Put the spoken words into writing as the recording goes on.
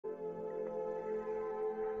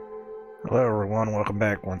Hello everyone, welcome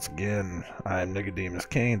back once again. I'm Nicodemus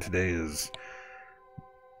Kane. Today is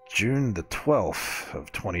June the 12th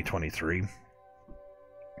of 2023.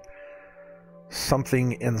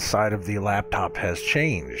 Something inside of the laptop has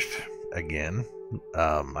changed again.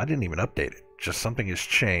 I didn't even update it, just something has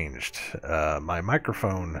changed. My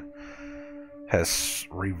microphone has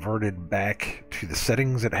reverted back to the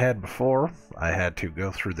settings it had before. I had to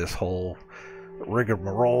go through this whole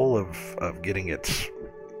rigmarole of getting it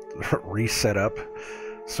reset up.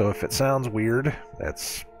 So if it sounds weird,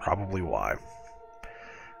 that's probably why.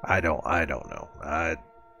 I don't know.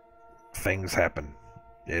 Things happen.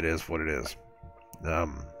 It is what it is.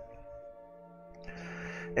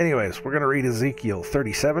 Anyways, we're gonna read Ezekiel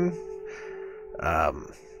 37.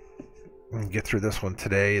 Get through this one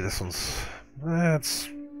today. This one's it's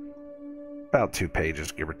about 2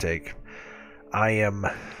 pages, give or take. I am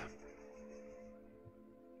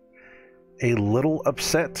a little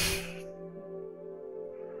upset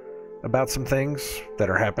about some things that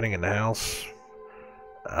are happening in the house.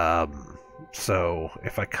 So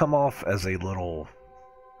if I come off as a little,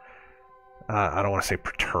 I don't want to say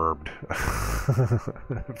perturbed.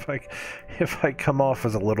 if I come off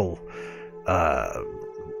as a little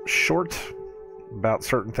short about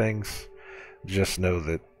certain things, just know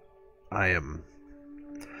that I am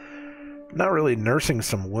not really nursing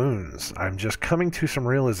some wounds. I'm just coming to some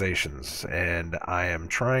realizations, and I am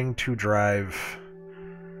trying to drive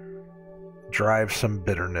some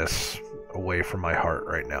bitterness away from my heart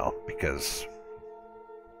right now, because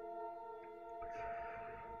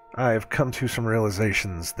I've come to some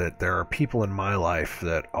realizations that there are people in my life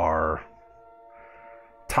that are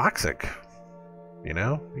toxic. You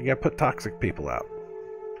know, you gotta put toxic people out.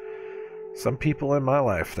 Some people in my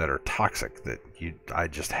life that are toxic that I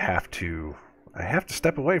just have to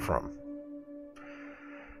step away from.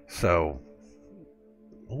 So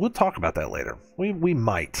we'll talk about that later. We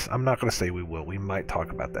might. I'm not going to say we will. We might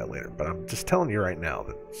talk about that later. But I'm just telling you right now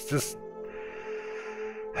that it's just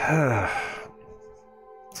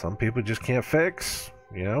some people just can't fix,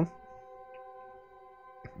 you know?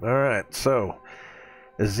 All right. So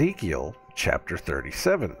Ezekiel chapter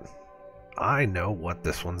 37. I know what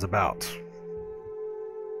this one's about.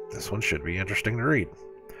 This one should be interesting to read.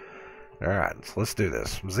 Alright, so let's do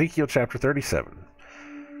this. Ezekiel chapter 37.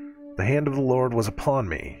 The hand of the Lord was upon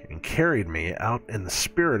me, and carried me out in the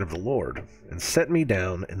spirit of the Lord, and set me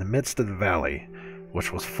down in the midst of the valley,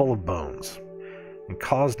 which was full of bones, and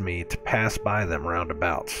caused me to pass by them round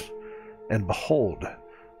about. And behold,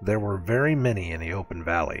 there were very many in the open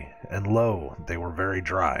valley, and lo, they were very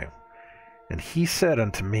dry. And he said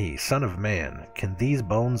unto me, Son of man, can these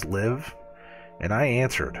bones live? And I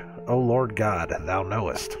answered, O Lord God, thou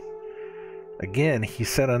knowest. Again he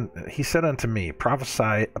said unto me,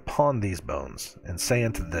 Prophesy upon these bones, and say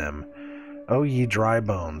unto them, O ye dry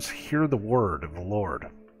bones, hear the word of the Lord.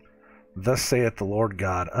 Thus saith the Lord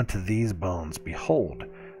God unto these bones, Behold,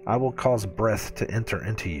 I will cause breath to enter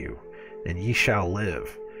into you, and ye shall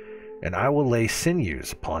live. And I will lay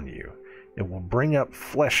sinews upon you, and will bring up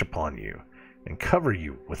flesh upon you, and cover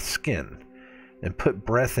you with skin, and put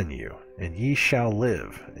breath in you, and ye shall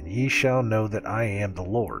live, and ye shall know that I am the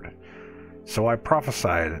Lord. So I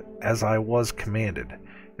prophesied as I was commanded,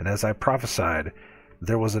 and as I prophesied,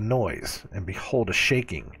 there was a noise, and behold a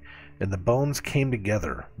shaking, and the bones came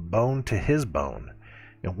together, bone to his bone.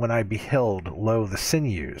 And when I beheld, lo, the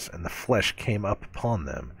sinews and the flesh came up upon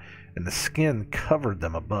them, and the skin covered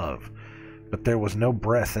them above, but there was no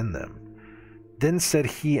breath in them. Then said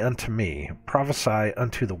he unto me, Prophesy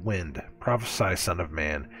unto the wind, prophesy, son of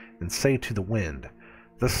man, and say to the wind,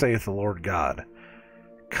 Thus saith the Lord God,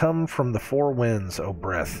 Come from the four winds, O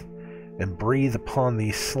breath, and breathe upon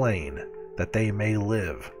these slain, that they may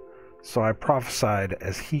live. So I prophesied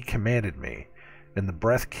as he commanded me, and the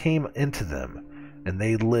breath came into them, and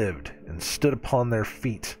they lived, and stood upon their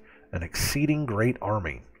feet, an exceeding great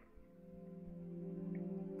army.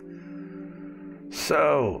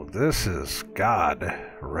 So, this is God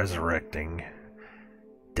resurrecting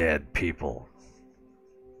dead people.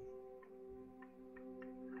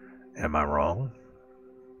 Am I wrong?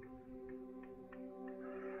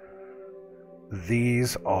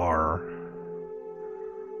 These are...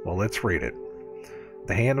 Well, let's read it.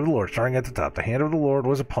 The hand of the Lord, starting at the top, the hand of the Lord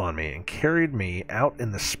was upon me, and carried me out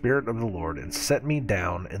in the spirit of the Lord, and set me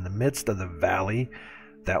down in the midst of the valley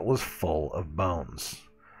that was full of bones.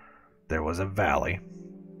 There was a valley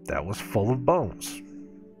that was full of bones.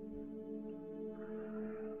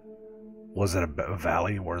 Was it a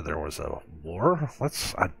valley where there was a war?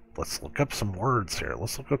 Let's look up some words here.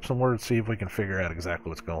 Let's look up some words, see if we can figure out exactly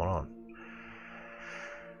what's going on.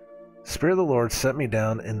 Spirit of the Lord set me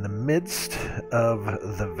down in the midst of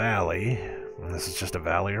the valley, and this is just a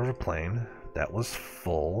valley or a plain, that was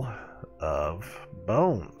full of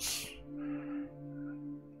bones.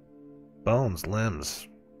 Bones, limbs,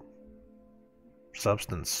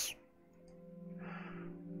 substance.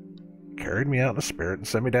 Carried me out in the spirit and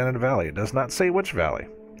set me down in a valley. It does not say which valley.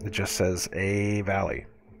 It just says a valley.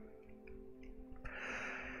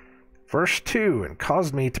 Verse 2, and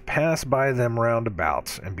caused me to pass by them round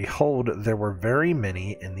about, and behold, there were very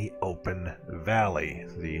many in the open valley.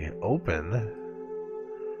 The open,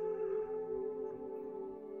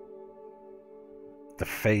 the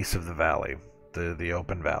face of the valley, the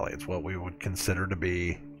open valley. It's what we would consider to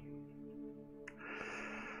be,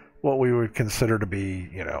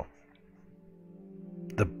 you know,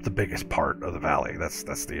 the biggest part of the valley.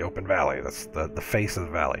 That's the open valley. That's the face of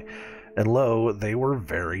the valley. And lo, they were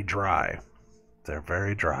very dry. They're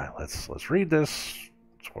very dry. Let's read this.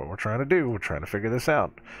 That's what we're trying to do. We're trying to figure this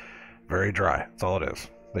out. Very dry. That's all it is.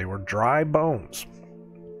 They were dry bones,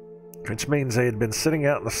 which means they had been sitting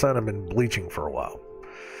out in the sun and been bleaching for a while.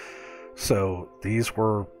 So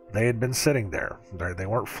they had been sitting there. They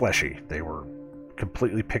weren't fleshy. They were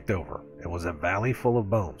completely picked over. It was a valley full of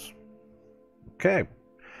bones. Okay.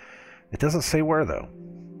 It doesn't say where, though.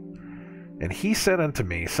 And he said unto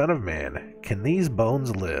me, Son of man, can these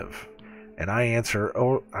bones live? And I answered,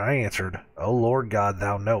 O Lord God,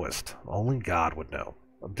 thou knowest. Only God would know.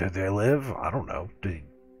 Do they live? I don't know.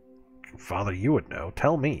 Father, you would know.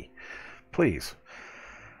 Tell me, please.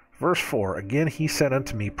 Verse 4, again he said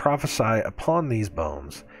unto me, Prophesy upon these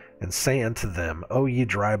bones, and say unto them, O ye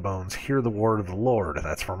dry bones, hear the word of the Lord.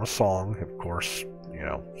 That's from a song. Of course, you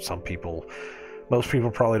know, most people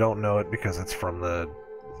probably don't know it because it's from the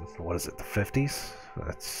 50s?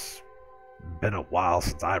 It's been a while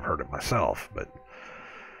since I've heard it myself, but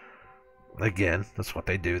again, that's what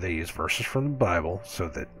they do. They use verses from the Bible so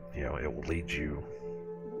that, you know, it will lead you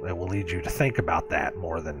to think about that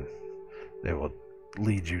more than it will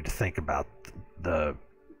lead you to think about the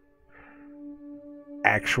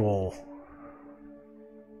actual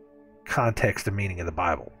context and meaning of the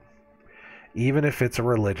Bible. Even if it's a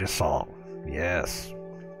religious song. Yes.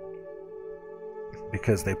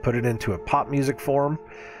 Because they put it into a pop music form,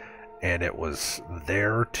 and it was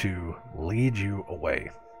there to lead you away.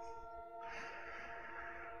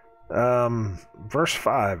 Verse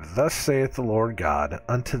 5, Thus saith the Lord God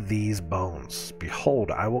unto these bones,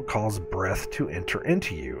 Behold, I will cause breath to enter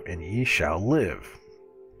into you, and ye shall live.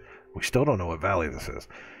 We still don't know what valley this is.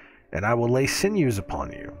 And I will lay sinews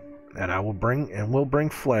upon you, and I will bring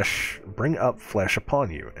up flesh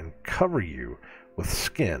upon you, and cover you with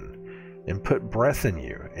skin, and put breath in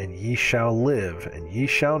you, and ye shall live, and ye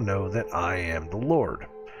shall know that I am the Lord.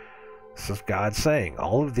 This is God saying,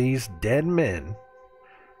 all of these dead men,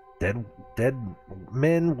 women,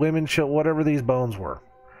 children, whatever these bones were,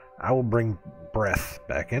 I will bring breath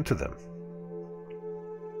back into them.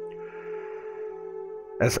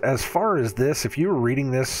 As far as this, if you were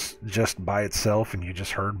reading this just by itself and you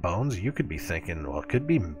just heard bones, you could be thinking, well, it could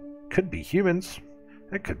be humans.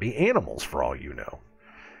 It could be animals for all you know.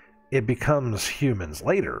 It becomes humans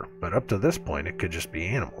later, but up to this point, it could just be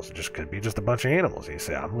animals. It just could be just a bunch of animals. You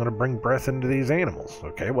say, I'm going to bring breath into these animals.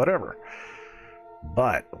 Okay, whatever.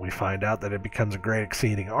 But we find out that it becomes a great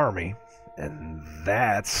exceeding army, and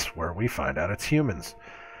that's where we find out it's humans.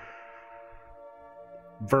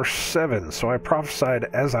 Verse 7, So I prophesied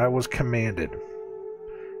as I was commanded.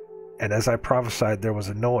 And as I prophesied, there was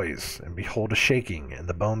a noise, and behold, a shaking, and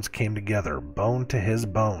the bones came together, bone to his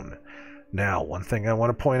bone. Now, one thing I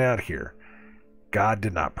want to point out here, God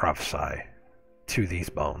did not prophesy to these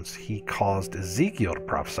bones. He caused Ezekiel to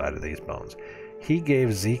prophesy to these bones. He gave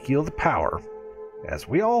Ezekiel the power, as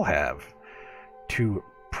we all have, to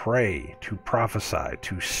pray, to prophesy,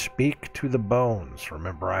 to speak to the bones.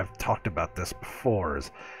 Remember, I've talked about this before,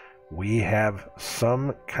 is we have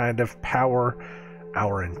some kind of power,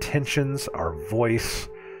 our intentions, our voice,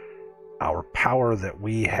 our power that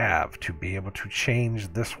we have to be able to change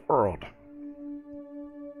this world.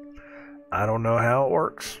 I don't know how it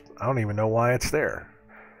works. I don't even know why it's there.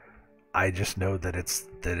 I just know that it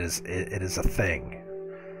is a thing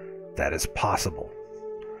that is possible.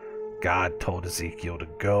 God told Ezekiel to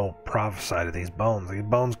go prophesy to these bones. These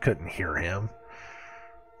bones couldn't hear him.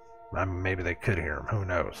 I mean, maybe they could hear him. Who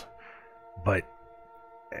knows? But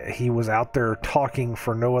he was out there talking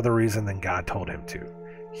for no other reason than God told him to.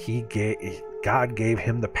 God gave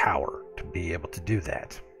him the power to be able to do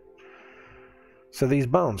that. So these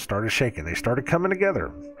bones started shaking. They started coming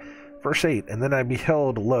together. Verse 8, And then I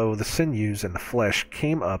beheld, lo, the sinews and the flesh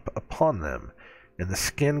came up upon them, and the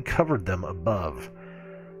skin covered them above,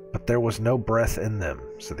 but but there was no breath in them.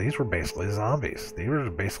 So these were basically zombies. These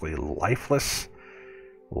were basically lifeless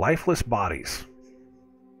bodies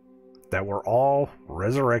that were all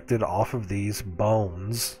resurrected off of these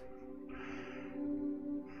bones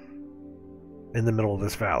in the middle of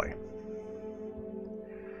this valley.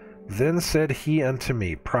 Then said he unto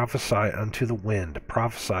me, prophesy unto the wind,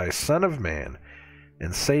 prophesy, son of man,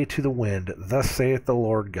 and say to the wind, thus saith the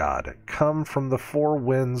Lord God, come from the four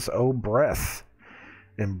winds, O breath,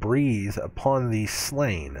 and breathe upon these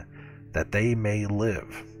slain, that they may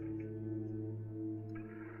live.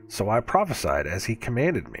 So I prophesied as he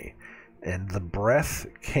commanded me, and the breath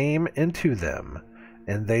came into them,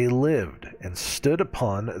 and they lived, and stood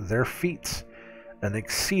upon their feet, an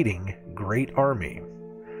exceeding great army.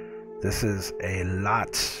 This is a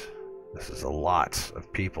lot. This is a lot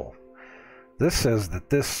of people. This says that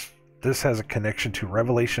this has a connection to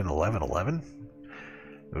Revelation 11:11.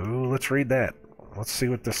 Ooh, let's read that. Let's see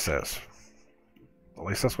what this says. At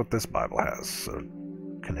least that's what this Bible has. So,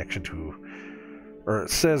 connection to, or it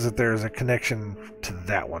says that there's a connection to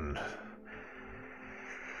that one.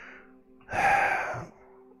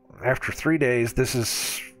 After 3 days, this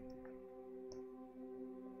is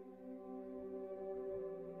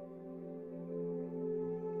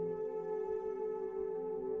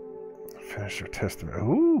finish their testament.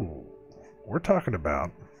 Ooh, we're talking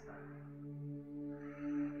about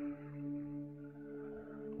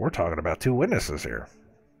two witnesses here.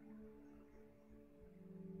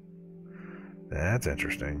 That's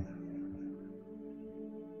interesting.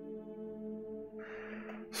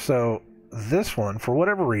 So this one, for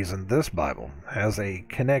whatever reason, this Bible has a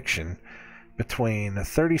connection between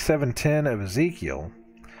 37:10 of Ezekiel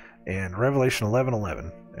and Revelation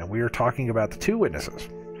 11:11, and we are talking about the two witnesses.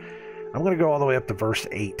 I'm going to go all the way up to verse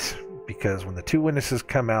 8, because when the two witnesses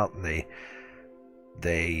come out and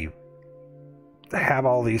they have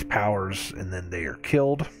all these powers and then they are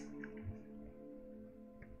killed,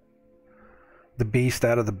 the beast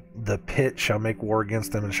out of the pit shall make war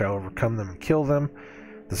against them and shall overcome them and kill them.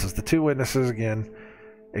 This is the two witnesses again.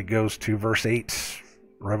 It goes to verse 8,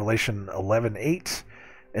 Revelation 11:8,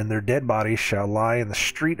 and their dead bodies shall lie in the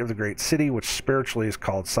street of the great city, which spiritually is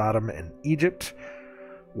called Sodom and Egypt,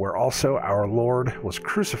 where also our Lord was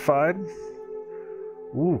crucified.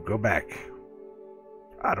 Ooh, go back.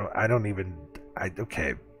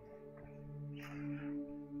 Okay.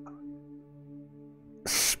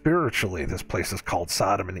 Spiritually, this place is called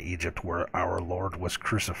Sodom and Egypt, where our Lord was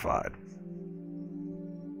crucified.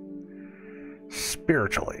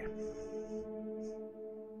 Spiritually.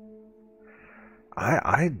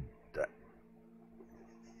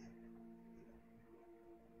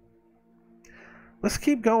 Let's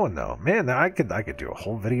keep going though. Man, I could do a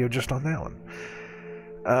whole video just on that one.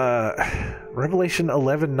 Revelation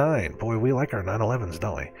 11:9. Boy, we like our 9/11s,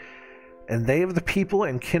 don't we? And they of the people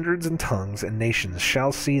and kindreds and tongues and nations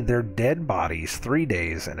shall see their dead bodies 3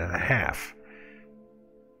 days and a half,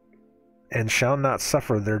 and shall not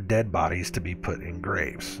suffer their dead bodies to be put in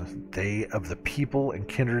graves. They of the people and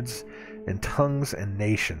kindreds and tongues and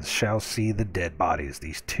nations shall see the dead bodies,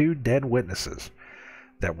 these two dead witnesses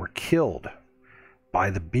that were killed by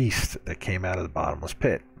the beast that came out of the bottomless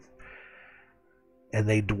pit. And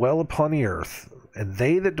they dwell upon the earth, and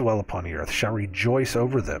they that dwell upon the earth shall rejoice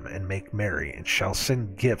over them and make merry, and shall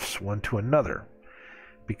send gifts one to another,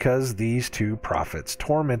 because these two prophets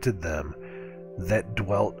tormented them that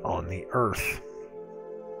dwelt on the earth.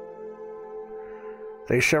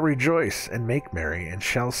 They shall rejoice and make merry, and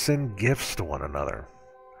shall send gifts to one another.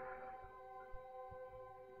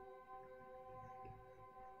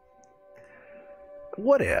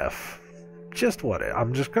 What if, just what if,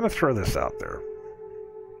 I'm just going to throw this out there.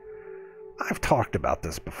 I've talked about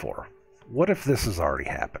this before. What if this has already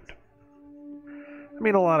happened? I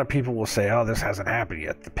mean, a lot of people will say, oh, this hasn't happened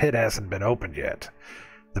yet. The pit hasn't been opened yet.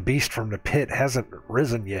 The beast from the pit hasn't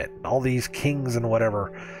risen yet. All these kings and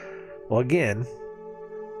whatever. Well, again,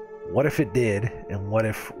 what if it did, and what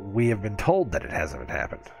if we have been told that it hasn't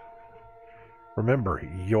happened? Remember,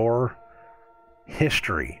 your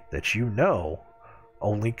history that you know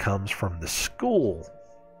only comes from the school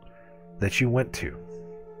that you went to.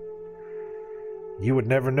 You would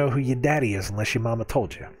never know who your daddy is unless your mama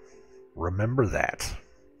told you. Remember that.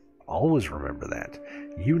 Always remember that.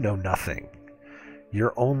 You know nothing.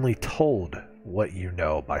 You're only told what you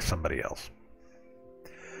know by somebody else.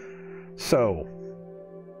 So,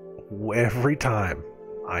 every time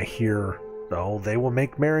I hear, oh, they will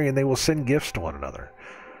make merry and they will send gifts to one another,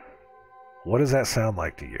 what does that sound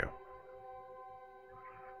like to you?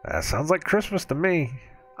 That sounds like Christmas to me.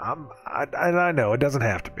 I know it doesn't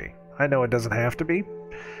have to be. I know it doesn't have to be.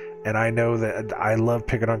 And I know that I love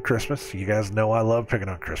picking on Christmas. You guys know I love picking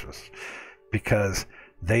on Christmas because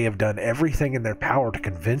they have done everything in their power to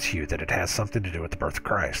convince you that it has something to do with the birth of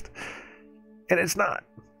Christ. And it's not.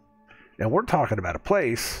 And we're talking about a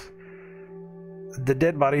place. The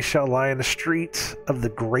dead bodies shall lie in the streets of the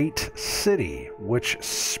great city, which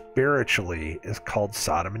spiritually is called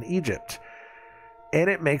Sodom and Egypt. And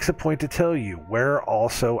it makes a point to tell you where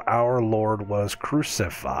also our Lord was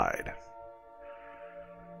crucified.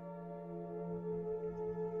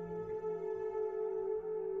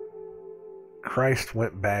 Christ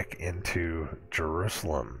went back into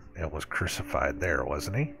Jerusalem and was crucified there,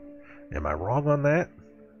 wasn't he? Am I wrong on that?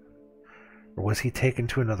 Or was he taken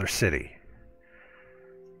to another city?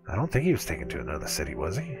 I don't think he was taken to another city,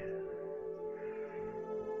 was he?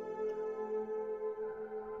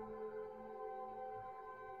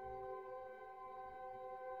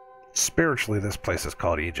 Spiritually, this place is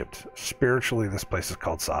called Egypt. Spiritually, this place is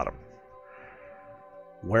called Sodom,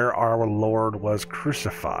 where our Lord was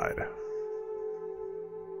crucified.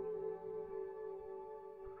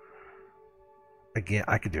 Again,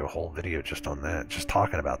 I could do a whole video just on that, just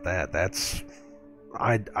talking about that. That's,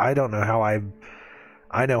 I don't know how I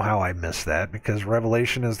know how I missed that, because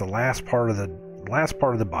Revelation is the last part of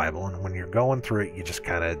the Bible, and when you're going through it, you just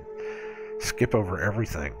kind of skip over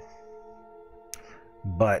everything.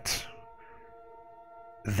 But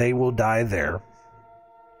they will die there,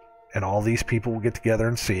 and all these people will get together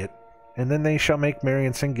and see it, and then they shall make merry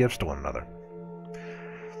and sing gifts to one another.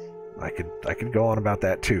 I could go on about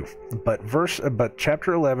that too. But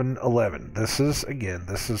chapter 11:11. This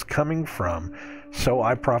is coming from So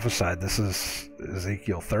I prophesied. This is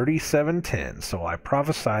Ezekiel 37:10. So I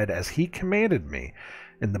prophesied as he commanded me,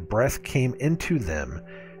 and the breath came into them,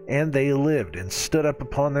 and they lived and stood up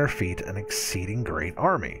upon their feet, an exceeding great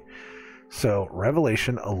army. So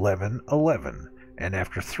Revelation 11:11. And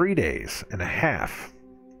after 3 days and a half,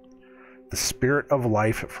 the Spirit of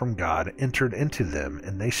life from God entered into them,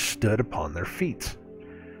 and they stood upon their feet.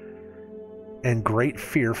 And great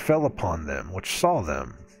fear fell upon them which saw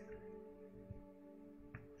them.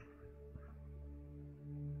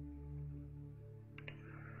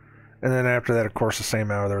 And then after that, of course, the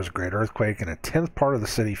same hour there was a great earthquake, and a 10th part of the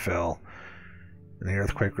city fell. And the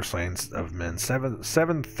earthquake were slain of men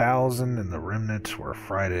 7,000, and the remnant were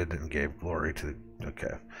affrighted and gave glory to the...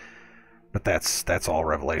 Okay. But that's all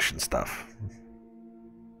Revelation stuff.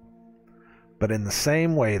 But in the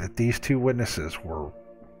same way that these two witnesses were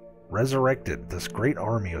resurrected, this great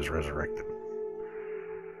army was resurrected.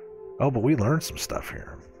 Oh, but we learned some stuff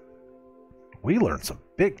here. We learned some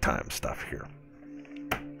big time stuff here.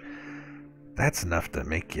 That's enough to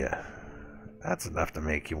make you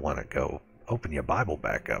want to go open your Bible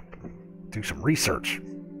back up, do some research.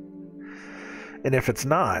 And if it's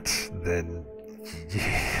not, then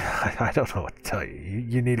I don't know what to tell you.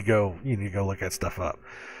 You need to go look that stuff up.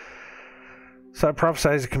 So I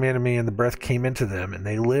prophesied as he commanded me, and the breath came into them, and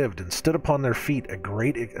they lived and stood upon their feet,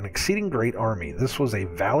 an exceeding great army. This was a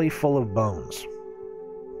valley full of bones.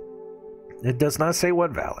 It does not say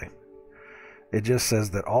what valley. It just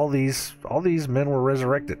says that all these men were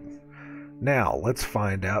resurrected. Now let's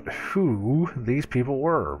find out who these people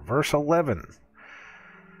were. Verse 11.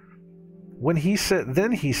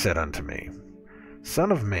 Then he said unto me,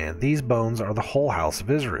 Son of man, these bones are the whole house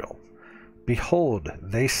of Israel. Behold,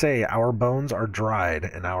 they say, Our bones are dried,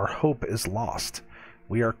 and our hope is lost.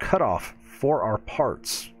 We are cut off for our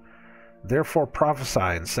parts. Therefore prophesy,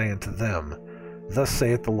 and say unto them, Thus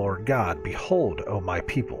saith the Lord God, Behold, O my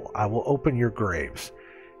people, I will open your graves,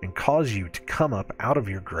 and cause you to come up out of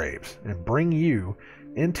your graves, and bring you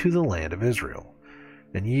into the land of Israel.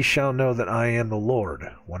 And ye shall know that I am the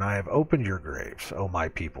Lord, when I have opened your graves, O my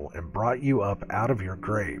people, and brought you up out of your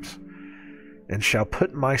graves, and shall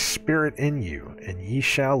put my spirit in you, and ye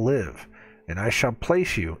shall live, and I shall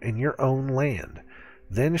place you in your own land.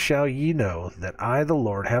 Then shall ye know that I the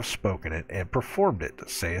Lord have spoken it, and performed it,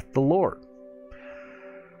 saith the Lord.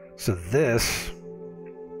 So this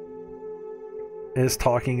is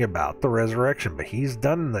talking about the resurrection, but he's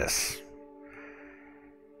done this.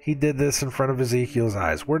 He did this in front of Ezekiel's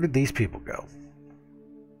eyes. Where did these people go?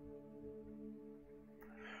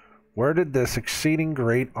 Where did this exceeding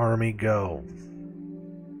great army go?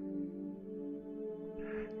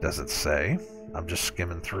 Does it say? I'm just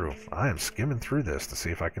skimming through. I am skimming through this to see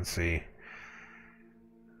if I can see.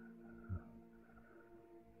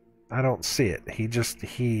 I don't see it.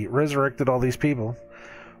 He resurrected all these people.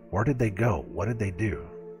 Where did they go? What did they do?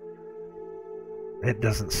 It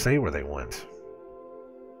doesn't say where they went.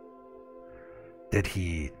 Did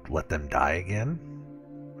he let them die again?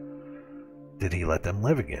 Did he let them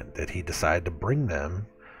live again? Did he decide to bring them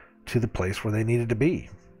to the place where they needed to be.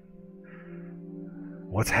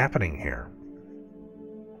 What's happening here?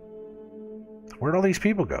 Where'd all these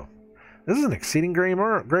people go? This is an exceeding great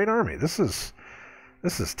army. This is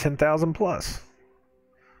 10,000 plus.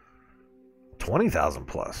 20,000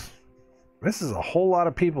 plus. This is a whole lot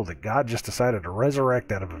of people that God just decided to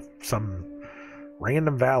resurrect out of some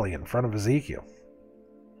random valley in front of Ezekiel.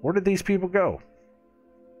 Where did these people go?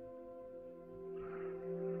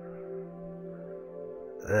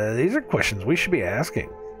 These are questions we should be asking.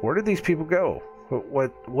 Where did these people go?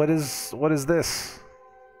 What is this?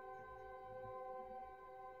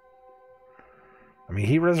 I mean,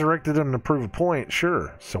 he resurrected them to prove a point,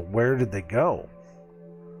 sure. So where did they go?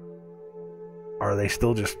 Are they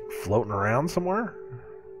still just floating around somewhere?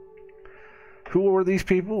 Who were these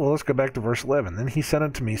people? Well, let's go back to verse 11. Then he said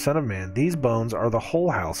unto me, Son of man, these bones are the whole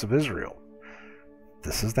house of Israel.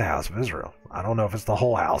 This is the house of Israel. I don't know if it's the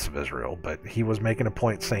whole house of Israel, but he was making a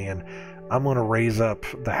point saying, I'm going to raise up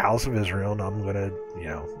the house of Israel, and I'm going to,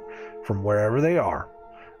 from wherever they are,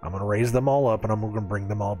 I'm going to raise them all up, and I'm going to bring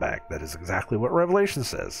them all back. That is exactly what Revelation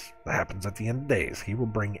says. That happens at the end of days. He will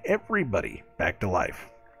bring everybody back to life.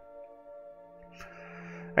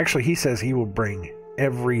 Actually, he says he will bring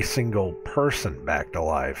every single person back to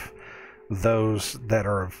life. Those that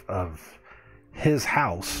are of his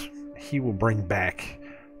house, he will bring back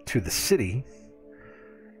to the city,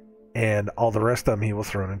 and all the rest of them he will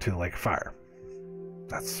throw into the lake of fire.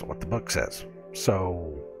 That's what the book says.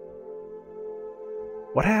 So,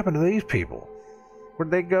 what happened to these people? Where'd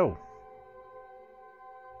they go?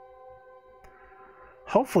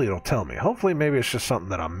 Hopefully it'll tell me. Hopefully maybe it's just something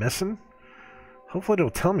that I'm missing. Hopefully it'll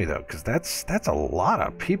tell me, though, because that's a lot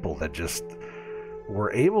of people that just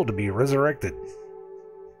were able to be resurrected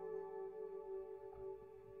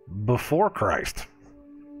before Christ.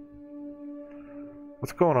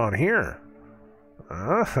 What's going on here?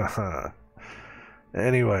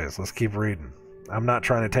 Anyways, let's keep reading. I'm not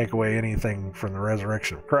trying to take away anything from the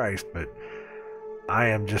resurrection of Christ, but I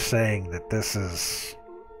am just saying that this is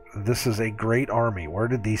a great army. Where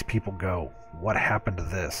did these people go? What happened to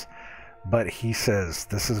this? But he says,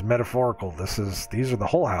 this is metaphorical. These are the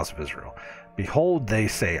whole house of Israel. Behold, they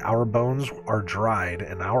say, our bones are dried,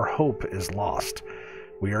 and our hope is lost.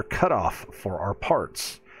 We are cut off for our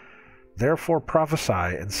parts. Therefore prophesy,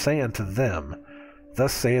 and say unto them,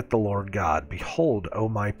 Thus saith the Lord God, Behold, O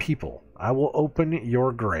my people, I will open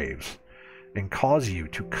your graves, and cause you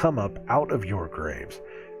to come up out of your graves,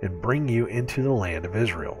 and bring you into the land of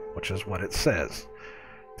Israel, which is what it says.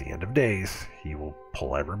 At the end of days, he will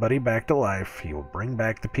pull everybody back to life. He will bring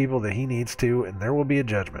back the people that he needs to, and there will be a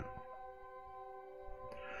judgment.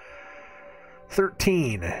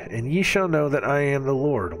 13. And ye shall know that I am the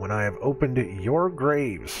Lord, when I have opened your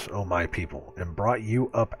graves, O my people, and brought you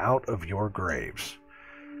up out of your graves,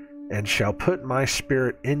 and shall put my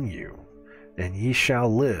spirit in you, and ye shall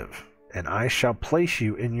live, and I shall place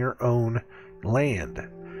you in your own land.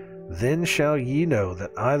 Then shall ye know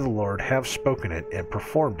that I, the Lord, have spoken it and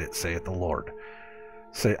performed it, saith the Lord.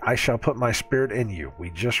 Say, I shall put my spirit in you. We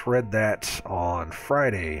just read that on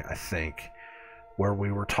Friday, I think, where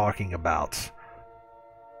we were talking about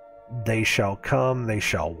they shall come, they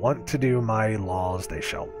shall want to do my laws, they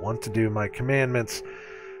shall want to do my commandments,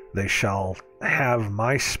 they shall have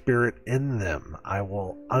my spirit in them. I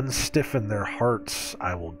will unstiffen their hearts,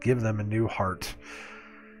 I will give them a new heart.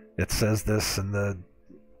 It says this in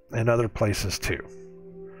other places too.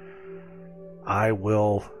 I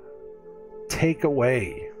will take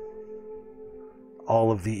away all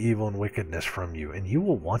of the evil and wickedness from you, and you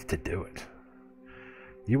will want to do it.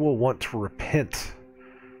 You will want to repent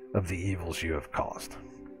of the evils you have caused.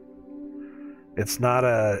 It's not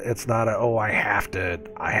a oh, I have to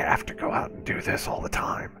go out and do this all the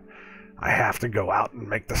time. I have to go out and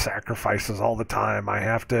make the sacrifices all the time. I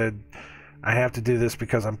have to do this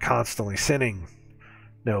because I'm constantly sinning.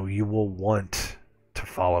 No, you will want to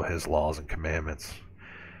follow his laws and commandments.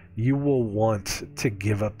 You will want to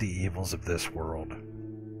give up the evils of this world.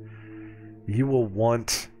 You will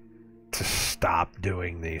want to stop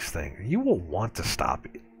doing these things. You will want to stop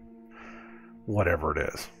whatever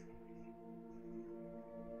it is.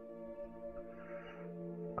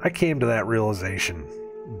 I came to that realization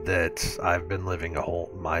that I've been living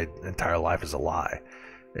my entire life as a lie.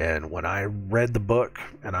 And when I read the book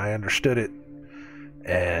and I understood it,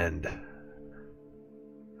 and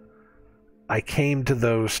I came to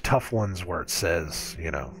those tough ones where it says,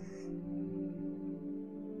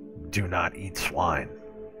 do not eat swine,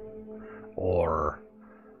 or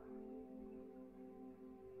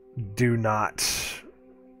do not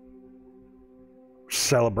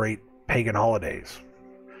celebrate pagan holidays.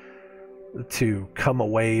 to come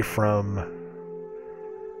away from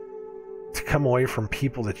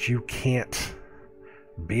people that you can't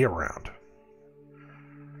be around.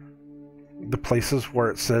 The places where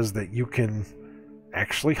it says that you can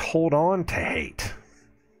actually hold on to hate.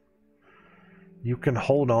 You can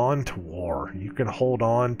hold on to war. You can hold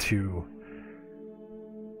on to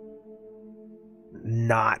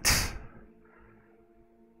not...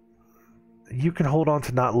 You can hold on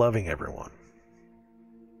to not loving everyone.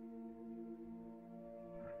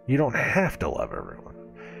 You don't have to love everyone.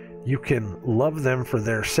 You can love them for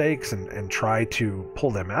their sakes and try to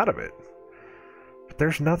pull them out of it. But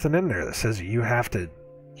there's nothing in there that says you have to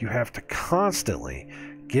constantly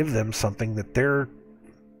give them something that they're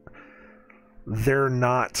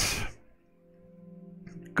not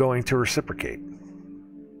going to reciprocate.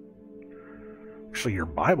 Actually, your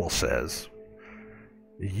Bible says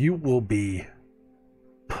you will be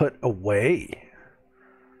put away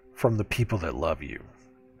from the people that love you.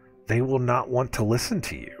 They will not want to listen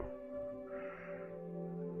to you.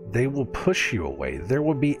 They will push you away. There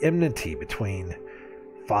will be enmity between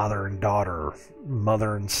father and daughter,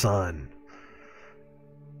 mother and son.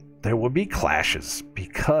 There will be clashes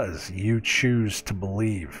because you choose to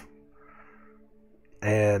believe.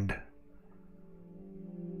 And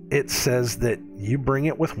it says that you bring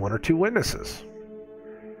it with one or two witnesses.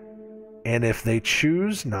 And if they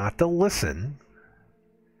choose not to listen,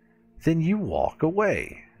 then you walk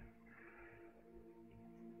away.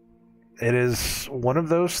 It is one of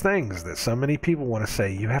those things that so many people want to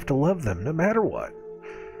say, you have to love them no matter what.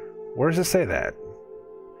 Where does it say that?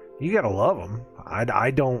 You gotta love them.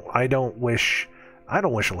 I don't wish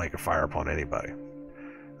a lake of fire upon anybody.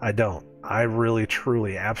 I don't. I really,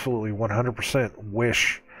 truly, absolutely, 100%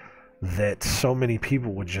 wish that so many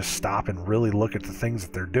people would just stop and really look at the things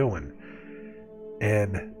that they're doing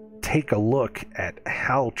and take a look at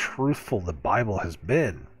how truthful the Bible has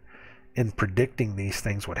been in predicting these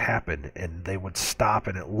things would happen, and they would stop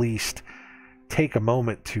and at least take a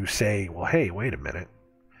moment to say, well, hey, wait a minute.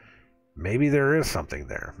 Maybe there is something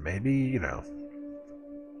there. Maybe, you know.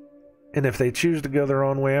 And if they choose to go their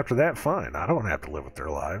own way after that, fine. I don't have to live with their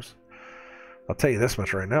lives. I'll tell you this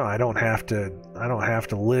much right now. I don't have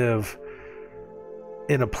to live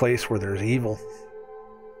in a place where there's evil.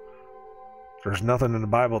 There's nothing in the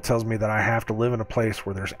Bible that tells me that I have to live in a place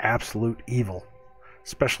where there's absolute evil,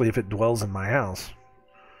 especially if it dwells in my house.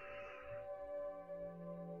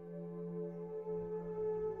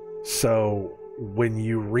 So when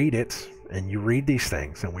you read it, and you read these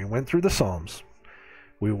things, and we went through the Psalms,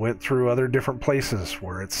 we went through other different places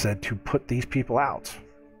where it said to put these people out.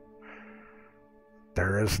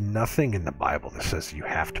 There is nothing in the Bible that says you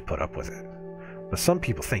have to put up with it. But some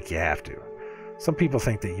people think you have to. Some people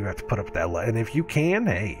think that you have to put up with that. And if you can,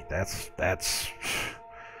 hey, that's...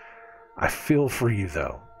 I feel for you,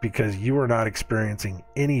 though, because you are not experiencing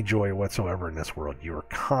any joy whatsoever in this world. You are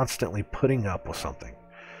constantly putting up with something.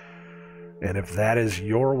 And if that is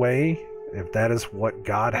your way, if that is what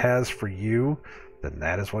God has for you, then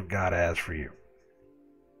that is what God has for you.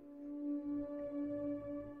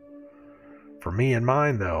 For me and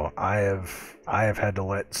mine, though, I have had to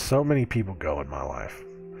let so many people go in my life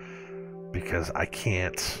because I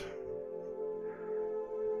can't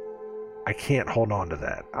hold on to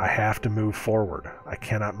that. I have to move forward. I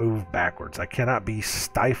cannot move backwards. I cannot be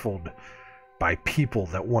stifled by people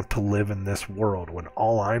that want to live in this world when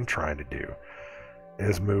all I'm trying to do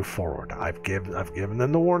is move forward. I've given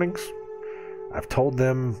them the warnings. I've told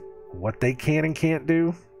them what they can and can't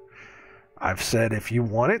do. I've said if you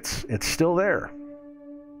want it, it's still there.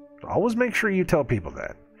 Always make sure you tell people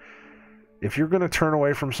that. If you're going to turn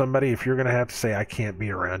away from somebody, if you're going to have to say, I can't be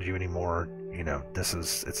around you anymore, you know,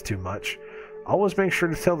 it's too much, always make sure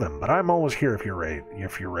to tell them. But I'm always here if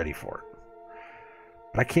you're ready for it.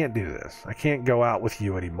 But I can't do this. I can't go out with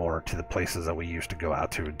you anymore to the places that we used to go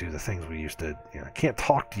out to and do the things we used to, you know, I can't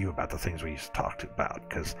talk to you about the things we used to talk about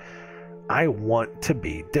because I want to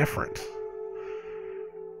be different.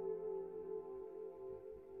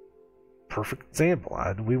 Perfect example.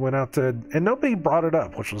 We went out to, and nobody brought it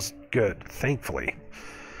up, which was good, thankfully,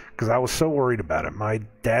 because I was so worried about it. My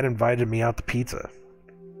dad invited me out to pizza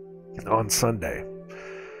on Sunday.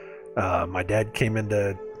 My dad came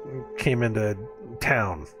into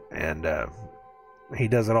town, and he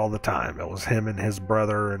does it all the time. It was him and his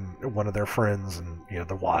brother and one of their friends, and you know,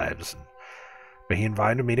 their wives. But he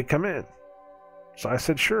invited me to come in, so I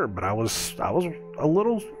said sure. But I was a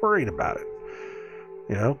little worried about it,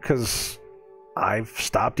 you know, because I've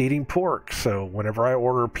stopped eating pork. So whenever I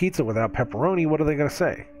order a pizza without pepperoni, what are they going to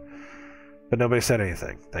say? But nobody said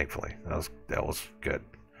anything, thankfully. That was good.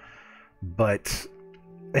 But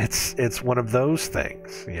it's one of those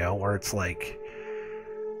things, you know, where it's like,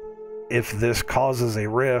 if this causes a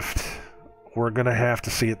rift, we're going to have to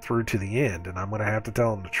see it through to the end, and I'm going to have to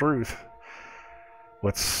tell them the truth.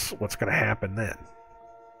 What's going to happen then?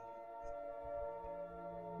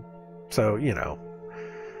 So, you know,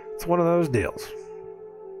 it's one of those deals.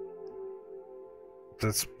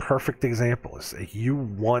 That's a perfect example. Is that you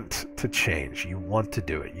want to change. You want to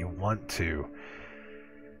do it. You want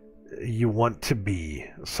to be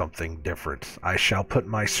something different. I shall put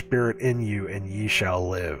my spirit in you, and ye shall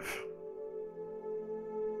live.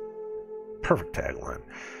 Perfect tagline.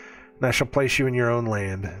 And I shall place you in your own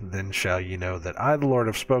land. Then shall ye know that I, the Lord,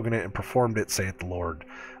 have spoken it and performed it, saith the Lord.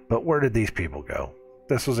 But where did these people go?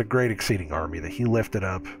 This was a great exceeding army that he lifted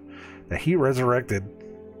up, that he resurrected.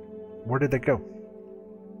 Where did they go?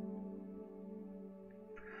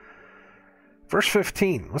 Verse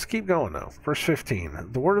 15. Let's keep going now. Verse 15.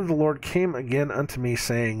 The word of the Lord came again unto me,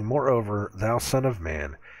 saying, Moreover, thou son of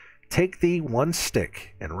man, take thee one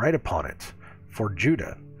stick, and write upon it, for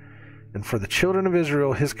Judah, and for the children of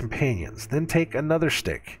Israel his companions. Then take another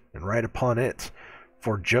stick, and write upon it,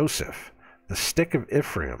 for Joseph, the stick of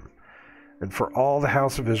Ephraim, and for all the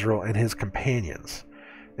house of Israel and his companions,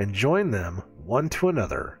 and join them one to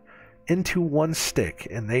another into one stick,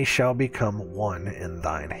 and they shall become one in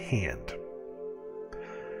thine hand.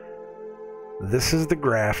 This is the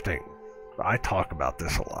grafting. I talk about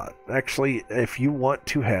this a lot. Actually, if you want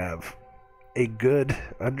to have a good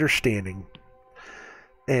understanding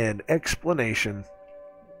and explanation,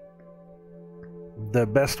 the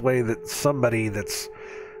best way that somebody that's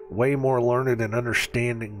way more learned and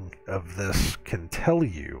understanding of this can tell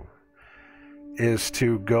you is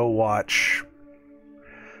to go watch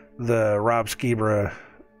the Rob Skibra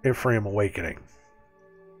Ephraim Awakening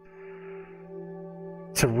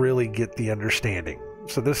to really get the understanding.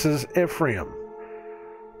 So this is Ephraim,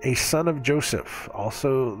 a son of Joseph,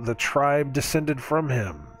 also the tribe descended from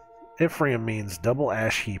him. Ephraim means double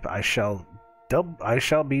ash heap. I shall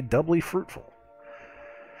be doubly fruitful.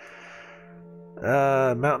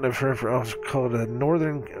 Mountain of also called a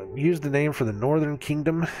northern. Used the name for the northern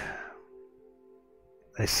kingdom.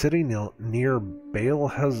 A city near Baal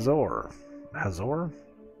Hazor. Hazor.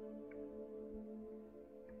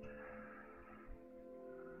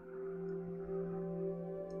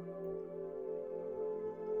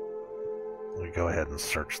 Let me go ahead and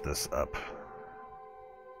search this up.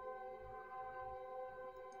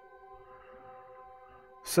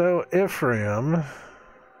 So Ephraim.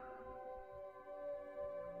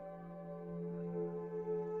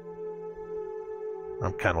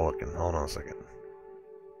 I'm kind of looking. Hold on a second.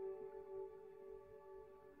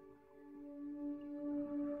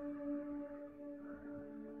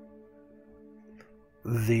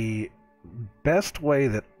 The best way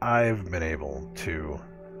that I've been able to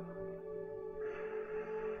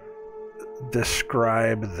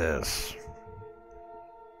describe this,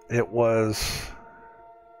 it was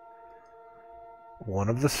one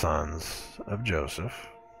of the sons of Joseph.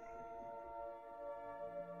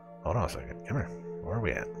 Hold on a second. Come here. Where are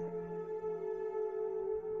we at?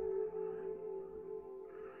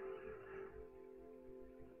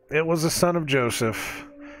 It was a son of Joseph.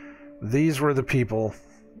 These were the people.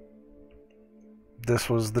 This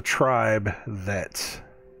was the tribe that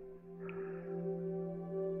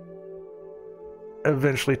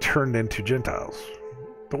eventually turned into Gentiles,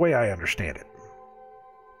 the way I understand it.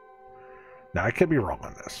 Now, I could be wrong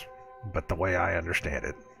on this, but the way I understand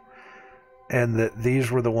it, and that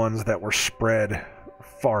these were the ones that were spread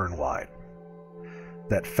far and wide,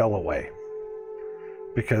 that fell away,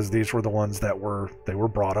 because these were the ones that were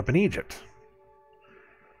brought up in Egypt.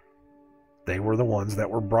 They were the ones that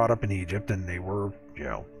were brought up in Egypt, and they were, you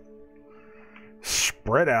know,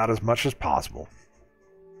 spread out as much as possible.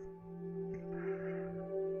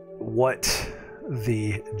 What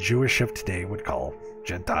the Jewish of today would call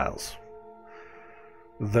Gentiles.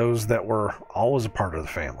 Those that were always a part of the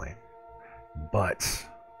family, but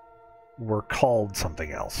were called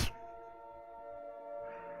something else.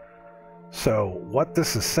 So what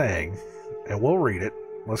this is saying, and we'll read it.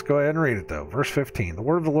 Let's go ahead and read it though. Verse 15. The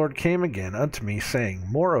word of the Lord came again unto me, saying,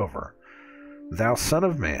 Moreover, thou son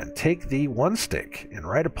of man, take thee one stick, and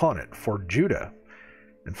write upon it, for Judah,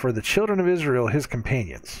 and for the children of Israel his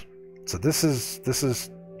companions. So this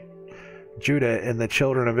is Judah and the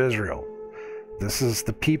children of Israel. This is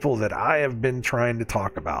the people that I have been trying to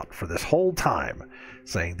talk about for this whole time,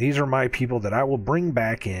 saying these are my people that I will bring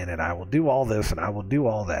back in, and I will do all this, and I will do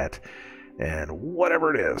all that, and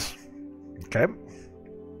whatever it is. Okay?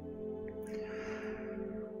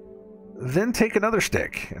 Then take another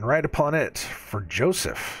stick, and write upon it, for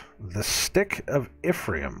Joseph, the stick of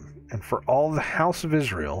Ephraim, and for all the house of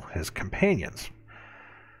Israel, his companions.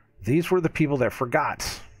 These were the people that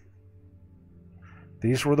forgot.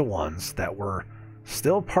 These were the ones that were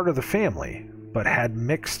still part of the family, but had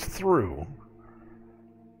mixed through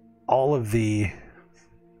all of the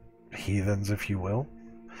heathens, if you will,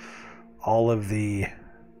 all of the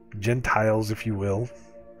Gentiles, if you will,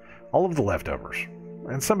 all of the leftovers.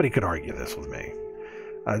 And somebody could argue this with me.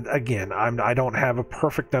 Again, I don't have a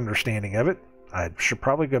perfect understanding of it. I should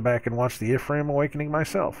probably go back and watch the Ephraim Awakening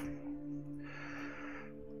myself.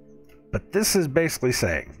 But this is basically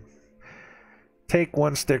saying, take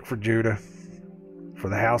one stick for Judah, for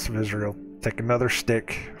the house of Israel. Take another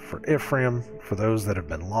stick for Ephraim, for those that have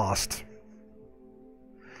been lost.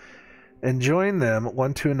 And join them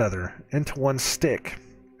one to another into one stick,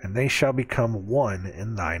 and they shall become one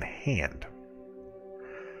in thine hand.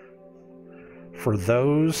 For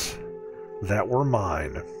those that were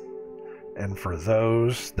mine, and for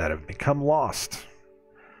those that have become lost,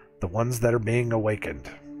 the ones that are being awakened,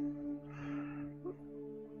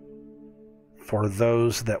 for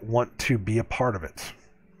those that want to be a part of it,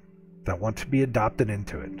 that want to be adopted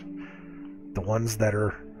into it, the ones that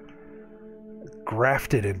are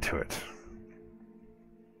grafted into it.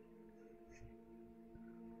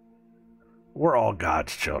 We're all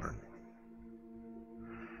God's children.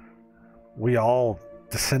 We all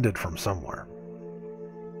descended from somewhere.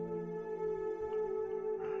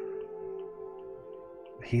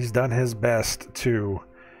 He's done his best to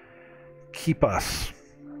keep us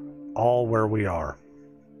all where we are,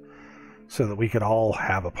 so that we could all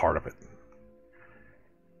have a part of it.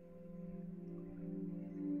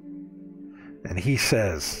 And he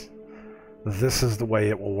says, this is the way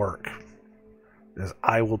it will work, is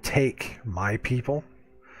I will take my people,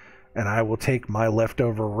 and I will take my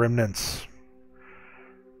leftover remnants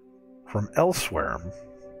from elsewhere,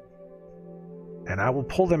 and I will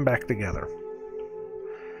pull them back together.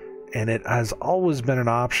 And it has always been an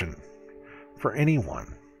option for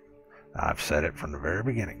anyone. I've said it from the very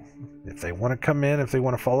beginning. If they want to come in, if they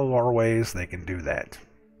want to follow our ways, they can do that.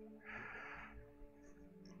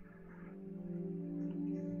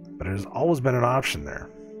 But it has always been an option there.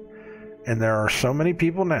 And there are so many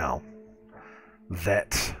people now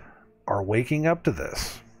that are waking up to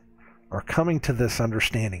this, are coming to this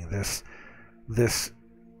understanding, this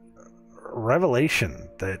revelation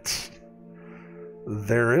that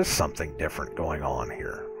there is something different going on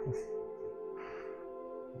here.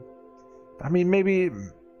 I mean, maybe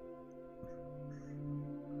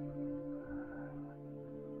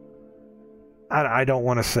I don't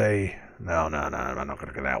want to say no, I'm not going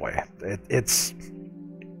to go that way. It's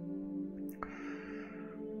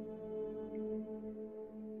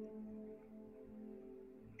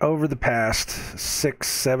over the past 6,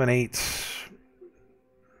 7, 8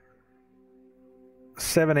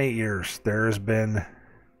 years, there has been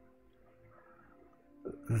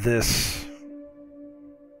this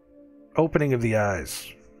opening of the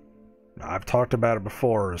eyes. I've talked about it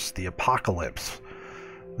before, as the apocalypse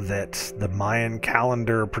that the Mayan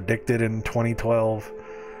calendar predicted in 2012.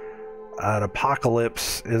 An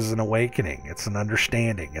apocalypse is an awakening. It's an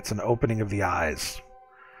understanding. It's an opening of the eyes.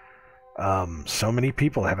 So many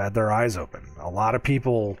people have had their eyes open. A lot of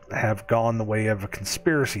people have gone the way of a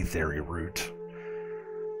conspiracy theory route.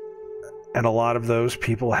 And a lot of those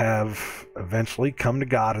people have eventually come to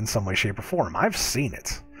God in some way, shape, or form. I've seen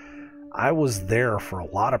it. I was there for a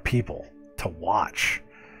lot of people to watch.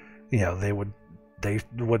 You know, they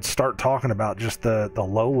would start talking about just the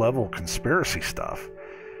low-level conspiracy stuff.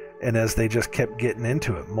 And as they just kept getting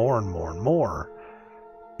into it more and more and more,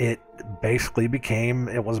 it basically became,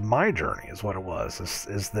 it was my journey is what it was,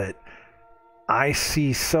 is that I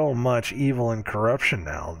see so much evil and corruption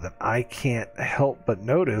now that I can't help but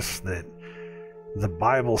notice that the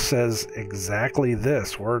Bible says exactly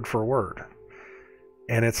this, word for word.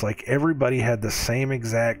 And it's like everybody had the same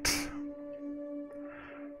exact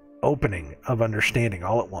opening of understanding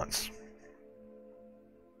all at once.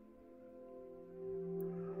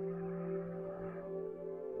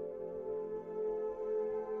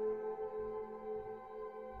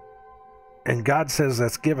 And God says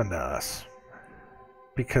that's given to us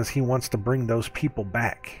because he wants to bring those people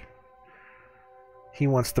back. He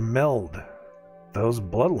wants to meld those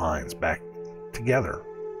bloodlines back together.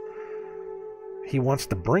 He wants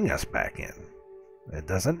to bring us back in. It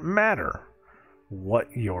doesn't matter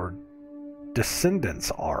what your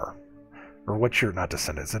descendants are, or what your, not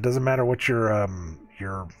descendants, it doesn't matter what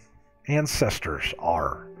your ancestors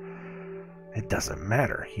are. It doesn't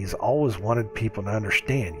matter. He's always wanted people to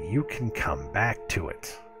understand you can come back to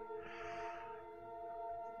it.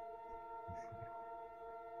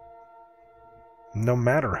 no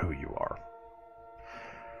matter who you are.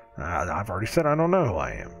 I've already said I don't know who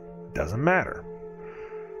I am. Doesn't matter.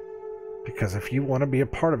 Because if you want to be a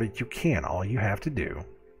part of it, you can. All you have to do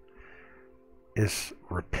is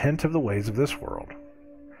repent of the ways of this world.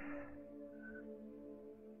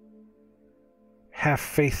 Have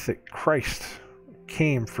faith that Christ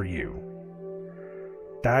came for you,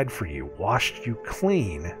 died for you, washed you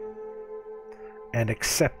clean, and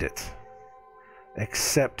accept it.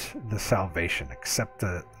 Accept the salvation. Accept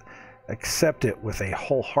it with a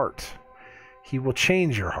whole heart. He will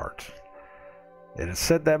change your heart. It has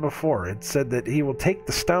said that before. It said that he will take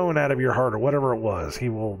the stone out of your heart, or whatever it was. He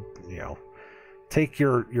will, take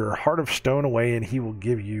your heart of stone away, and he will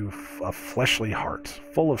give you a fleshly heart,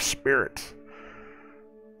 full of spirit.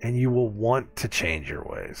 And you will want to change your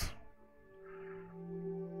ways.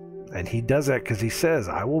 And he does that because he says,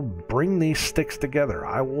 I will bring these sticks together.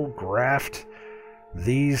 I will graft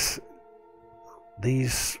these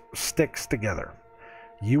sticks together.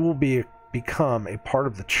 You will become a part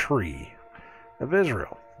of the tree of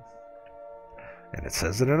Israel. And it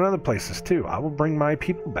says it in other places too. I will bring my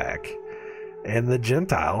people back, and the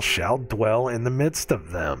Gentiles shall dwell in the midst of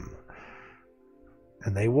them.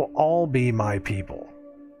 And they will all be my people.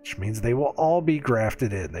 Which means they will all be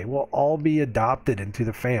grafted in. They will all be adopted into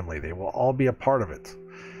the family. They will all be a part of it.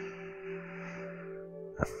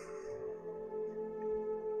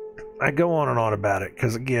 I go on and on about it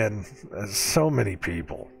because, again, so many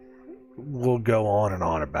people will go on and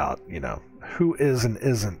on about, who is and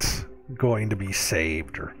isn't going to be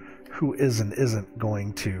saved, or who is and isn't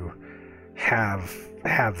going to have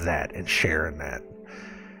that and share in that.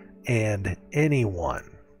 And anyone.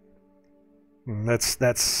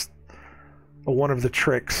 That's one of the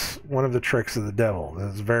tricks of the devil.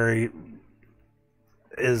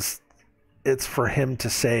 It's for him to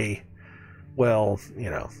say, well,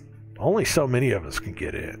 only so many of us can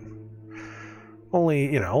get in.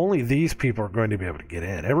 Only these people are going to be able to get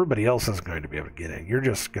in. Everybody else isn't going to be able to get in. You're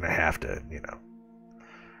just going to have to,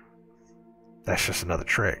 that's just another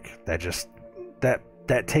trick.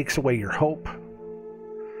 That takes away your hope.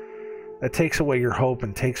 That takes away your hope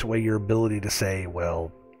and takes away your ability to say,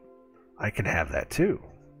 well, I can have that too.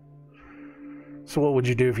 So what would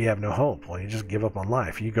you do if you have no hope? Well, you just give up on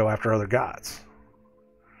life. You go after other gods.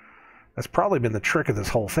 That's probably been the trick of this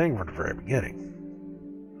whole thing from the very beginning.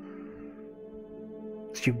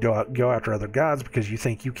 So you go after other gods because you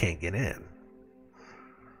think you can't get in.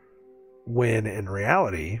 When in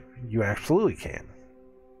reality, you absolutely can.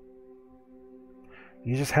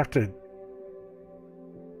 You just have to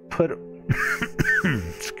put...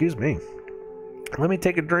 Excuse me. Let me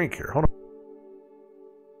take a drink here. Hold on.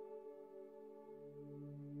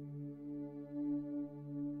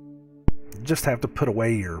 You just have to put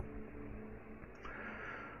away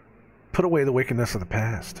the wickedness of the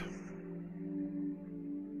past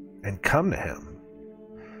and come to him.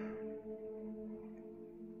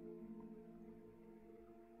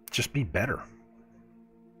 Just be better.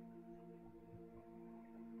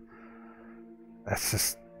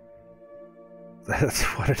 That's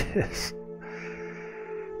what it is.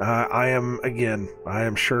 I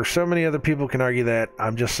am sure so many other people can argue that.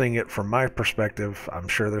 I'm just seeing it from my perspective. I'm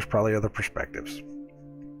sure there's probably other perspectives.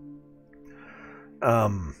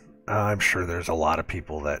 I'm sure there's a lot of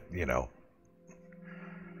people that,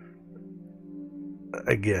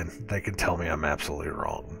 again, they can tell me I'm absolutely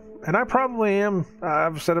wrong. And I probably am.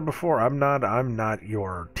 I've said it before. I'm not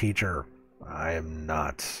your teacher. I am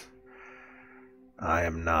not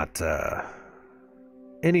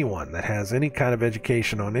anyone that has any kind of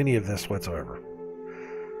education on any of this whatsoever.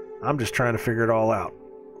 I'm just trying to figure it all out.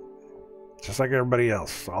 Just like everybody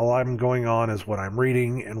else. All I'm going on is what I'm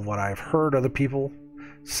reading and what I've heard other people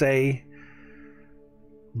say.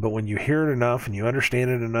 But when you hear it enough and you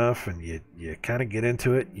understand it enough and you kind of get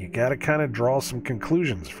into it, you got to kind of draw some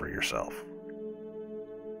conclusions for yourself.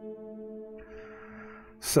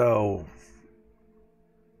 So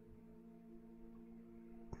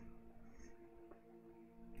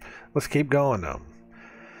let's keep going now.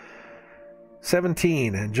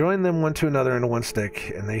 17, and join them one to another into one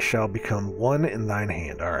stick, and they shall become one in thine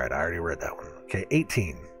hand. All right, I already read that one. Okay,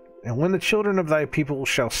 18. And when the children of thy people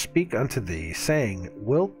shall speak unto thee, saying,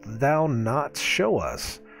 Wilt thou not show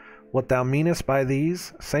us what thou meanest by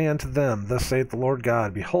these? Say unto them, Thus saith the Lord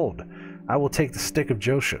God, Behold, I will take the stick of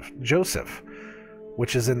Joseph,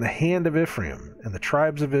 which is in the hand of Ephraim, and the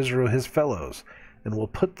tribes of Israel his fellows, and will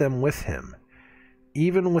put them with him,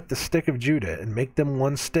 even with the stick of Judah, and make them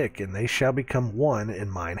one stick, and they shall become one in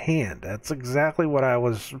mine hand. That's exactly what I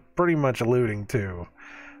was pretty much alluding to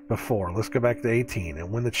before. Let's go back to 18. And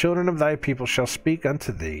when the children of thy people shall speak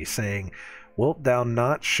unto thee, saying, Wilt thou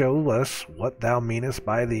not show us what thou meanest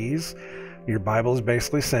by these? Your Bible is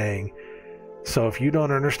basically saying, so if you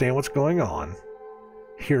don't understand what's going on,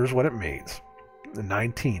 here's what it means.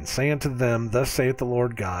 19, say unto them, thus saith the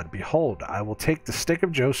Lord God, behold, I will take the stick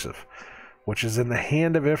of Joseph, which is in the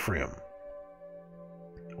hand of Ephraim,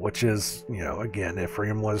 which is, again,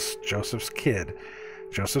 Ephraim was Joseph's kid,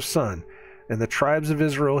 Joseph's son, and the tribes of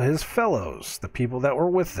Israel his fellows, the people that were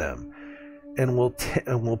with them, and will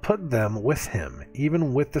put them with him,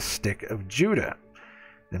 even with the stick of Judah,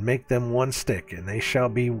 and make them one stick, and they shall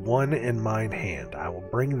be one in mine hand. I will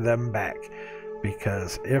bring them back,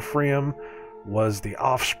 because Ephraim was the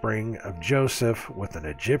offspring of Joseph with an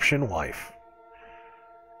Egyptian wife,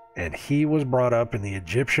 and he was brought up in the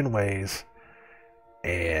Egyptian ways,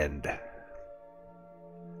 and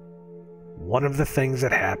one of the things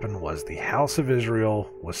that happened was the house of Israel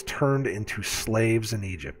was turned into slaves in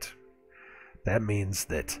Egypt. That means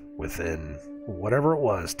that within whatever it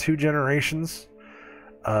was, 2 generations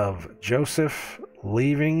of Joseph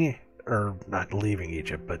leaving, or not leaving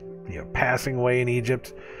Egypt, but passing away in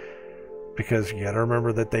Egypt, because you got to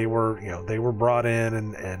remember that they were brought in,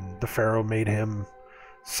 and the Pharaoh made him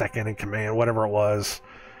second in command, whatever it was,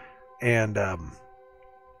 and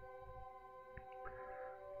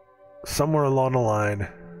somewhere along the line,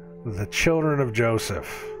 the children of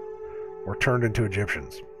Joseph were turned into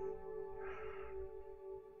Egyptians.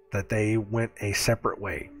 That they went a separate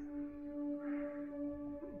way.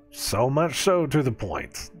 So much so to the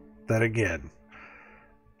point that, again,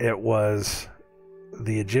 it was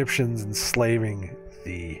the Egyptians enslaving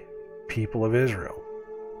the people of Israel.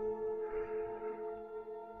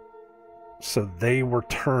 So they were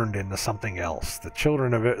turned into something else. The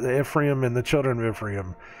children of Ephraim and the children of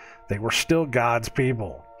Ephraim, they were still God's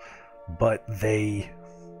people, but they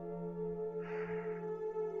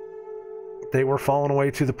were falling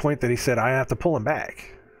away to the point that he said, I have to pull them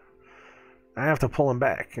back. I have to pull them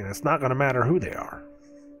back, and it's not going to matter who they are.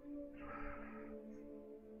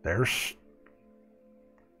 That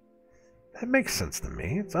makes sense to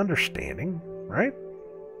me. It's understanding, right?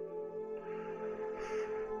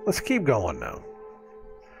 Let's keep going now.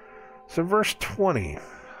 So verse 20.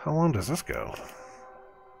 How long does this go?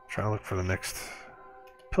 Try to look for the next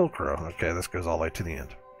pilcrow. Okay, this goes all the way to the end.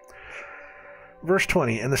 Verse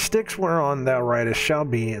 20, and the sticks whereon thou writest shall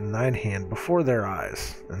be in thine hand before their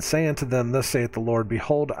eyes. And say unto them, thus saith the Lord,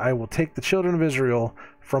 behold, I will take the children of Israel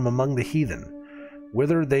from among the heathen,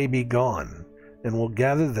 whither they be gone, and will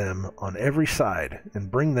gather them on every side, and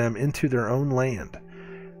bring them into their own land.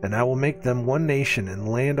 And I will make them one nation, and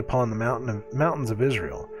land upon the mountains of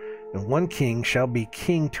Israel. And one king shall be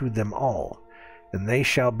king to them all, and they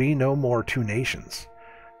shall be no more 2 nations.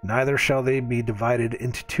 Neither shall they be divided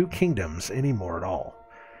into 2 kingdoms any more at all.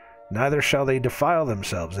 Neither shall they defile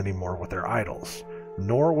themselves any more with their idols,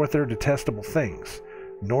 nor with their detestable things,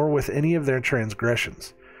 nor with any of their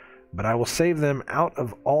transgressions. But I will save them out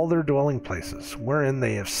of all their dwelling places, wherein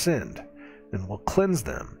they have sinned, and will cleanse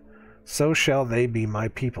them. So shall they be my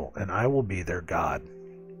people, and I will be their God.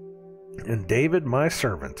 And David my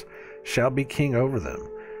servant shall be king over them,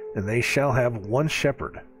 and they shall have one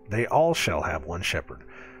shepherd. They all shall have one shepherd.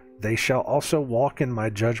 They shall also walk in my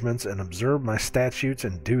judgments, and observe my statutes,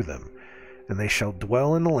 and do them. And they shall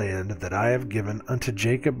dwell in the land that I have given unto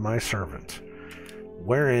Jacob my servant,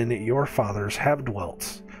 wherein your fathers have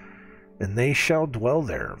dwelt. And they shall dwell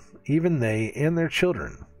there, even they and their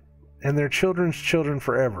children, and their children's children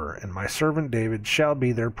forever, and my servant David shall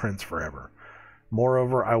be their prince forever.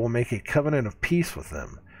 Moreover, I will make a covenant of peace with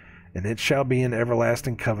them, and it shall be an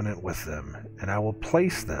everlasting covenant with them. And I will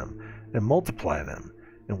place them, and multiply them,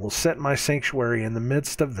 and will set my sanctuary in the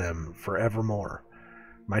midst of them forevermore.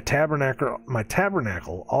 My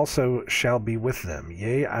tabernacle also shall be with them,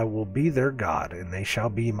 yea, I will be their God, and they shall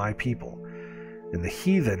be my people. And the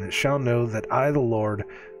heathen shall know that I, the Lord,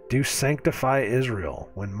 do sanctify Israel,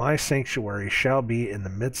 when my sanctuary shall be in the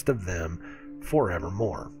midst of them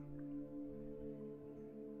forevermore.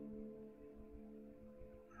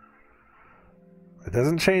 It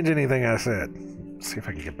doesn't change anything I said. Let's see if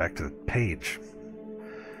I can get back to the page.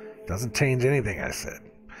 Doesn't change anything I said.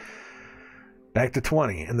 Back to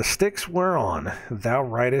 20. And the sticks whereon thou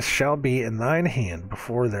writest shall be in thine hand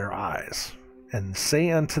before their eyes. And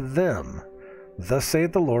say unto them, thus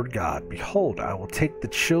saith the Lord God, behold, I will take the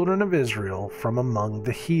children of Israel from among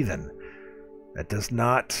the heathen. That does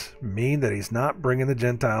not mean that he's not bringing the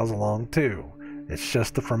Gentiles along too. It's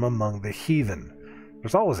just from among the heathen.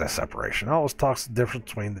 There's always that separation. It always talks the difference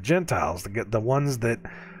between the Gentiles, the ones that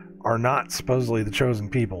are not supposedly the chosen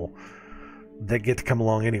people, that get to come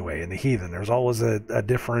along anyway, and the heathen. There's always a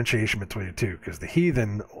differentiation between the two, because the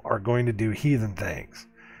heathen are going to do heathen things.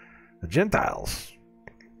 The Gentiles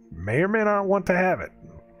may or may not want to have it.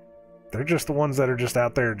 They're just the ones that are just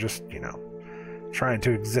out there just, trying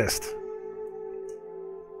to exist.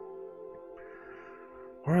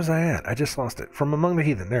 Where was I at? I just lost it. From among the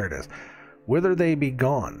heathen, there it is. Whither they be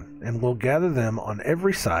gone, and will gather them on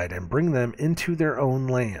every side, and bring them into their own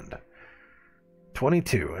land.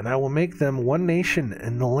 22. And I will make them one nation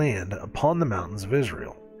in the land upon the mountains of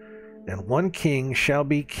Israel, and one king shall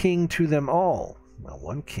be king to them all. Now,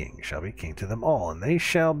 one king shall be king to them all, and they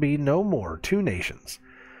shall be no more two nations,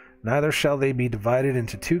 neither shall they be divided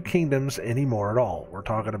into two kingdoms any more at all. We're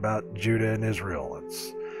talking about Judah and Israel.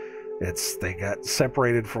 They got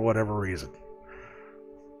separated for whatever reason.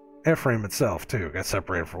 Ephraim itself, too, got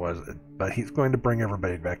separated for what, but he's going to bring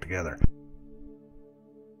everybody back together.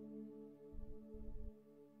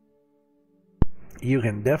 You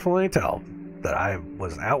can definitely tell that I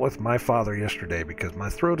was out with my father yesterday because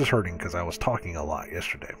my throat is hurting because I was talking a lot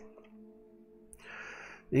yesterday.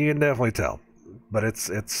 You can definitely tell, but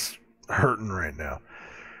it's hurting right now.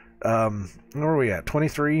 Where are we at?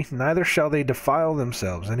 23. Neither shall they defile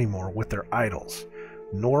themselves any more with their idols,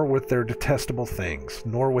 nor with their detestable things,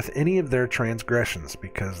 nor with any of their transgressions,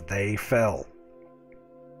 because they fell.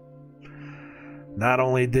 Not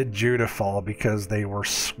only did Judah fall because they were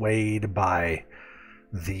swayed by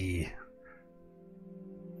the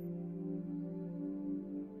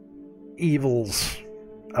evils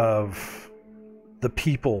of the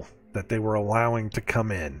people that they were allowing to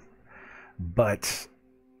come in, but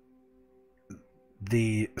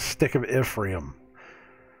the stick of Ephraim,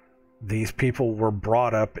 these people were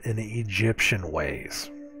brought up in Egyptian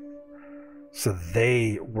ways, so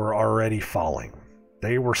they were already falling.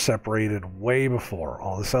 They were separated way before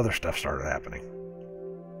all this other stuff started happening.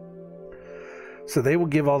 So they will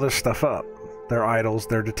give all this stuff up, their idols,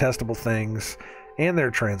 their detestable things, and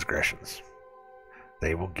their transgressions.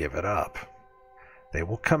 They will give it up. They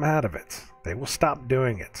will come out of it. They will stop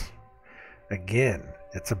doing it. Again,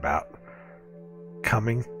 it's about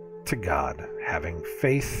coming to God, having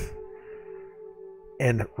faith,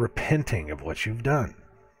 and repenting of what you've done,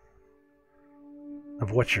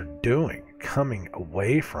 of what you're doing, coming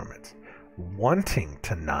away from it, wanting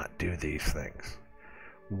to not do these things,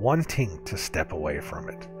 wanting to step away from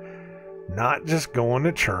it, not just going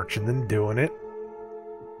to church and then doing it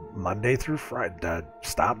Monday through Friday.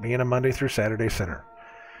 Stop being a Monday through Saturday sinner.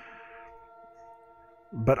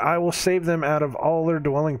 But I will save them out of all their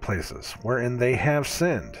dwelling places wherein they have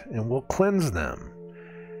sinned, and will cleanse them,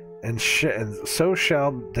 and so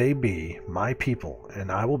shall they be my people,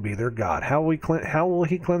 and I will be their God. How will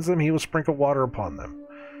he cleanse them? He will sprinkle water upon them.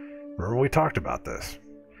 Remember, we talked about this.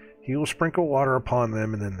 He will sprinkle water upon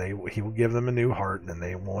them, and then he will give them a new heart, and then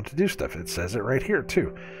they want to do stuff. It says it right here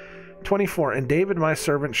too. 24. And David my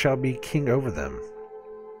servant shall be king over them,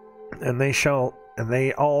 and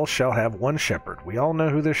they all shall have one shepherd. We all know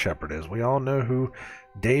who this shepherd is. We all know who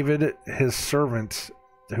David, his servant,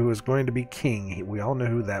 who is going to be king, we all know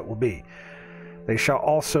who that will be. They shall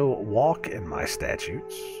also walk in my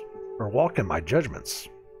statutes, or walk in my judgments.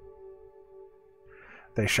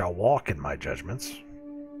 They shall walk in my judgments,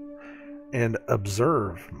 and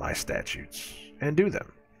observe my statutes, and do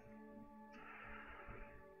them.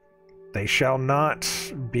 They shall not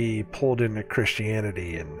be pulled into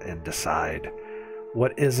Christianity and decide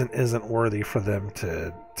what isn't worthy for them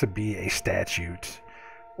to be a statute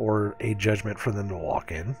or a judgment for them to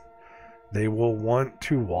walk in. They will want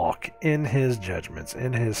to walk in his judgments,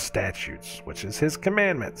 in his statutes, which is his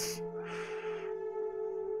commandments.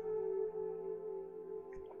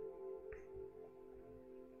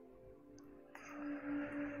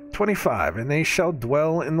 "25. And they shall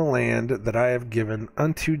dwell in the land that I have given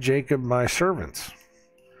unto Jacob my servants,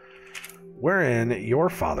 wherein your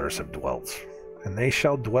fathers have dwelt, and they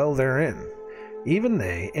shall dwell therein, even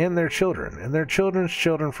they and their children, and their children's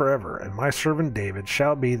children forever, and my servant David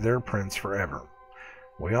shall be their prince forever."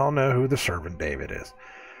 We all know who the servant David is.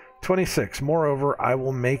 26. Moreover, I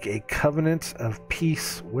will make a covenant of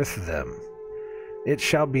peace with them. It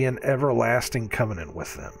shall be an everlasting covenant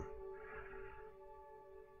with them.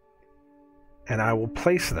 And I will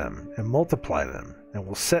place them and multiply them, and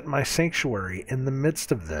will set my sanctuary in the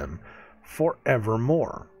midst of them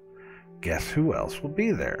forevermore. Guess who else will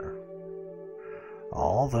be there?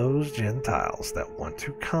 All those Gentiles that want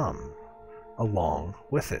to come along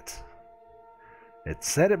with it. It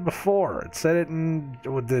said it before. It said it in,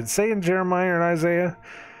 did it say in Jeremiah or Isaiah?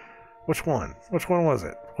 Which one? Which one was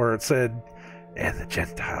it? Where it said, and the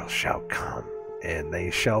Gentiles shall come and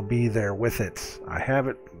they shall be there with it. I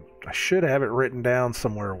should have it written down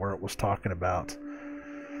somewhere where it was talking about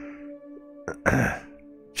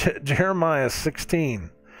Jeremiah 16.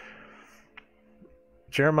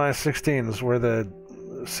 Jeremiah 16 is where the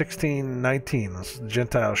 16:19,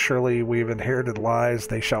 Gentiles, surely we've inherited lies,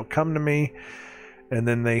 they shall come to me, and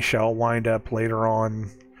then they shall wind up later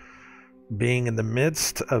on being in the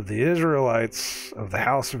midst of the Israelites of the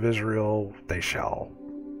house of Israel. They shall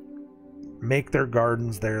make their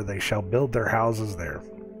gardens there, they shall build their houses there.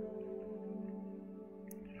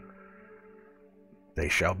 They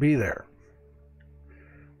shall be there.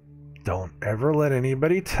 Don't ever let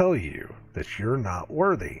anybody tell you that you're not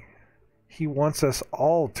worthy. He wants us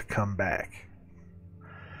all to come back.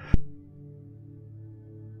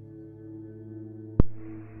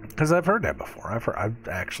 Because I've heard that before. I've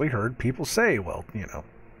actually heard people say, well,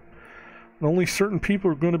 only certain people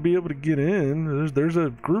are going to be able to get in. There's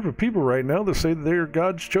a group of people right now that say that they are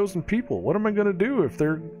God's chosen people. What am I going to do if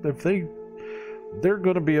they're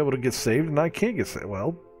going to be able to get saved and I can't get saved?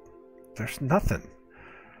 Well, there's nothing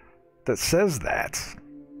that says that.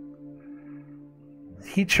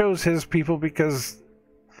 He chose his people because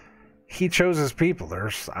he chose his people.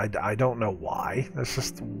 I don't know why. That's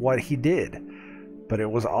just what he did. But it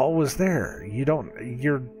was always there.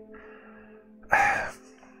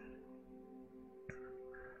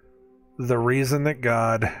 The reason that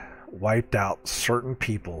God wiped out certain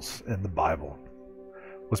peoples in the Bible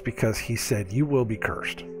was because he said, you will be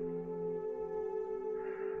cursed.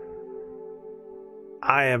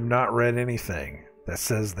 I have not read anything that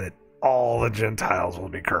says that all the Gentiles will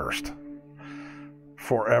be cursed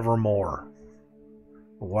forevermore.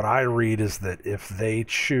 What I read is that if they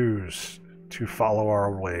choose to follow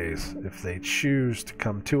our ways, if they choose to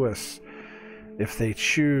come to us, if they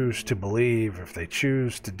choose to believe, if they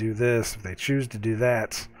choose to do this, if they choose to do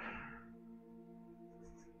that,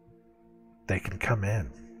 they can come in.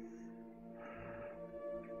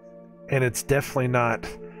 And it's definitely not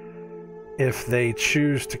if they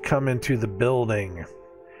choose to come into the building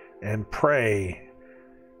and pray,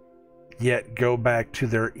 yet go back to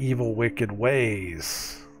their evil, wicked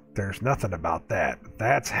ways. There's nothing about that.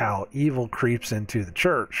 That's how evil creeps into the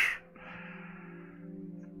church.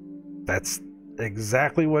 That's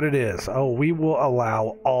exactly what it is. Oh, we will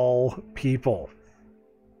allow all people.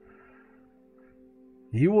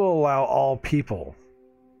 You will allow all people,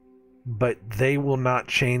 but they will not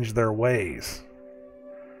change their ways.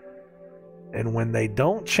 And when they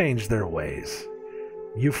don't change their ways,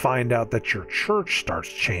 you find out that your church starts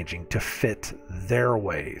changing to fit their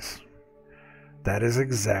ways. That is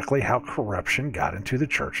exactly how corruption got into the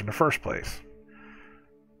church in the first place.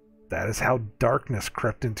 That is how darkness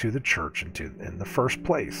crept into the church in the first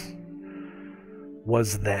place.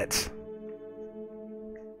 Was that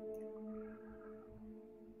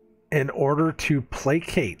in order to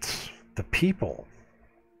placate the people,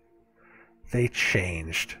 they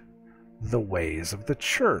changed the ways of the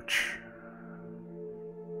church.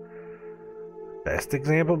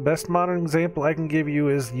 Best modern example I can give you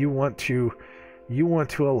is you want to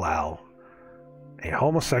allow a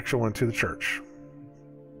homosexual into the church,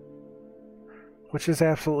 which is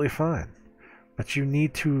absolutely fine, but you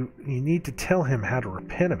need to tell him how to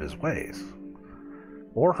repent of his ways,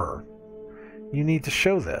 or her. You need to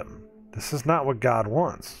show them this is not what God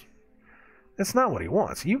wants. It's not what he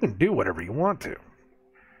wants. You can do whatever you want to.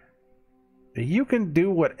 You can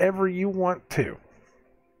do whatever you want to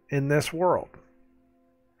in this world.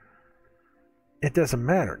 It doesn't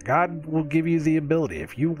matter. God will give you the ability.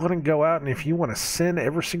 If you want to go out and if you want to sin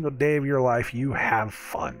every single day of your life, you have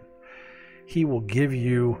fun. He will give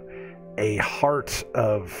you that heart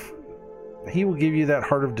of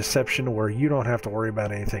deception where you don't have to worry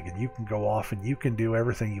about anything and you can go off and you can do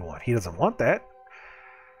everything you want. He doesn't want that.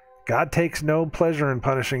 God takes no pleasure in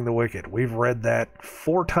punishing the wicked. We've read that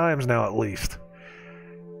 4 times now at least.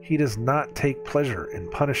 He does not take pleasure in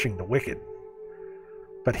punishing the wicked.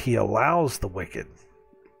 But he allows the wicked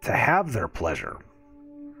to have their pleasure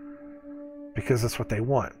because that's what they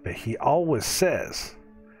want. But he always says,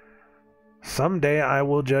 someday I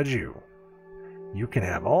will judge you. You can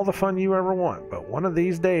have all the fun you ever want, but one of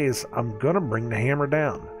these days I'm going to bring the hammer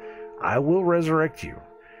down. I will resurrect you.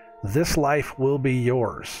 This life will be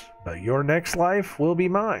yours, but your next life will be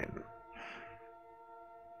mine.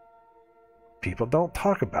 People don't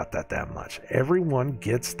talk about that much. Everyone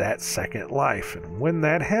gets that second life. And when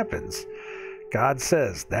that happens, God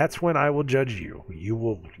says, that's when I will judge you. You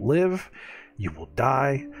will live, you will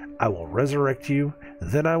die, I will resurrect you,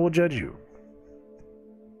 then I will judge you.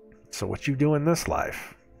 So what you do in this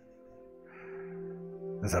life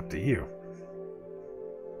is up to you.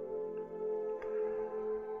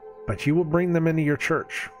 But you will bring them into your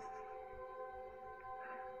church.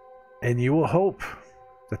 And you will hope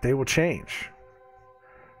that they will change.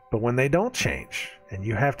 But when they don't change, and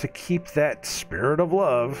you have to keep that spirit of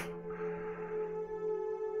love,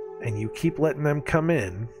 and you keep letting them come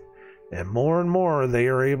in, and more they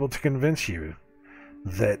are able to convince you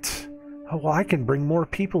that, oh, well, I can bring more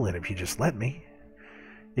people in if you just let me.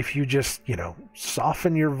 If you just,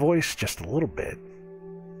 soften your voice just a little bit.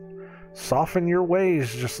 Soften your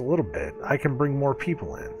ways just a little bit. I can bring more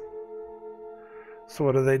people in. So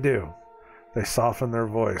what do? They soften their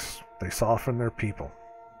voice. They soften their people.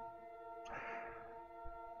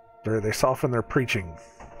 They soften their preaching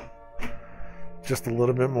just a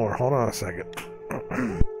little bit more. Hold on a second.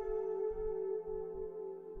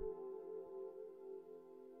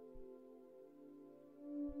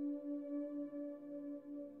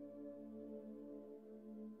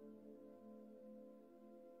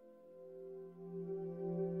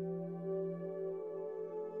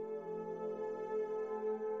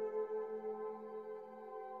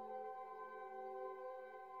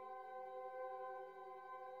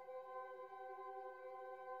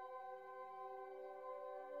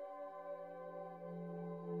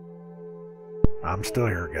 I'm still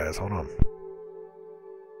here, guys. Hold on.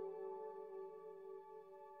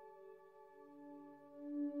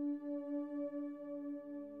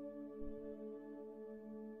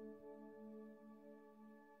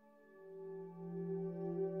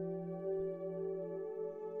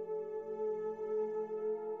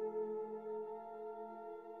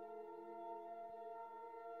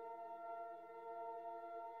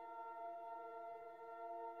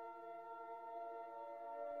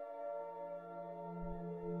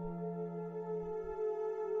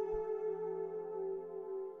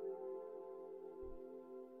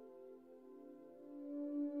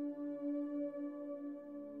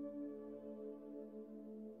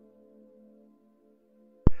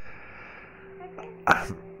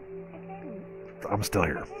 I'm still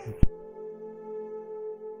here.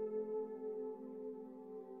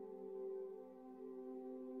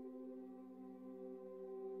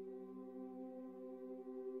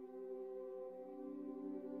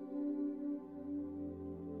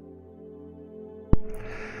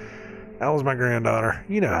 That was my granddaughter.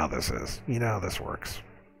 You know how this is. You know how this works.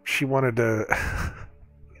 She wanted to...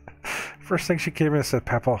 First thing she came in and said,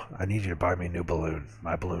 Papa, I need you to buy me a new balloon.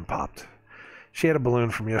 My balloon popped. She had a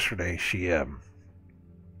balloon from yesterday.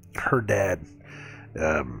 Her dad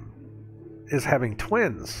is having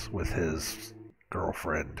twins with his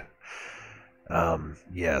girlfriend.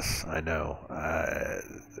 Yes, I know.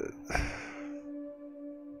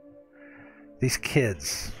 These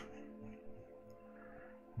kids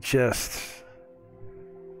just...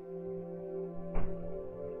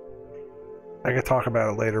 I could talk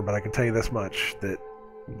about it later, but I can tell you this much, that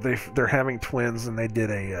they're having twins, and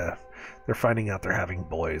they're finding out they're having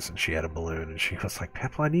boys, and she had a balloon, and she was like,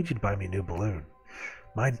 Papa, I need you to buy me a new balloon.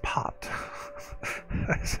 Mine popped.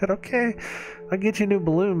 I said, okay, I'll get you a new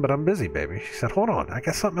balloon, but I'm busy, baby. She said, hold on, I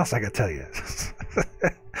got something else I gotta tell you.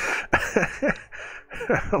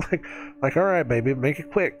 like, all right, baby, make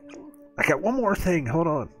it quick. I got one more thing, hold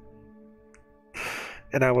on.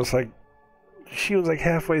 And I was like, she was like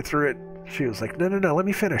halfway through it. She was like, no, let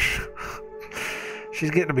me finish.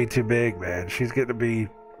 She's getting to be too big, man. She's getting to be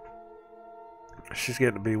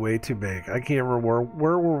way too big. I can't remember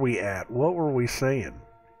where were we at? What were we saying?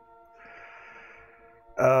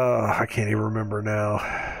 I can't even remember now.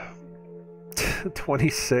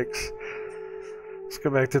 26. Let's go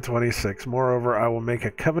back to 26. Moreover, I will make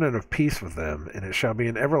a covenant of peace with them, and it shall be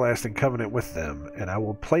an everlasting covenant with them, and I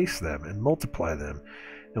will place them and multiply them,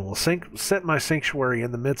 and will set my sanctuary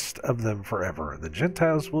in the midst of them forever. The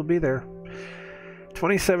Gentiles will be there.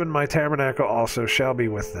 27. My tabernacle also shall be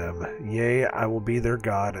with them. Yea, I will be their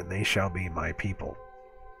God, and they shall be my people.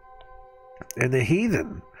 And the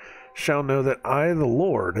heathen shall know that I, the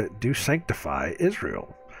Lord, do sanctify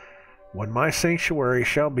Israel, when my sanctuary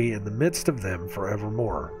shall be in the midst of them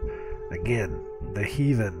forevermore. Again, the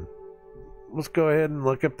heathen. Let's go ahead and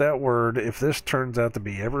look up that word. If this turns out to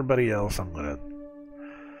be everybody else, I'm going to...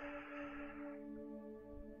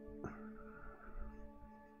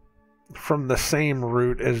 From the same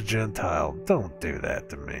root as Gentile. Don't do that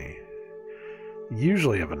to me.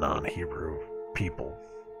 Usually of a non-Hebrew people.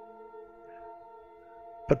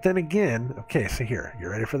 But then again, okay, so here, you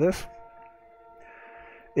ready for this?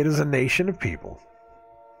 It is a nation of people,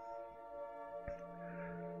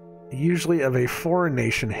 usually of a foreign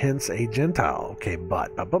nation, hence a Gentile. Okay,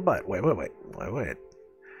 but, wait.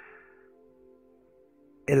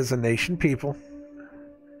 It is a nation people,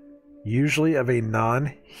 usually of a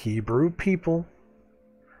non-Hebrew people,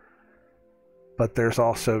 but there's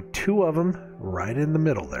also two of them right in the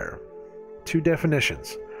middle there. Two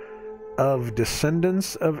definitions of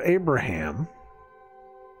descendants of Abraham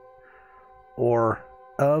or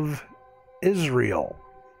of Israel.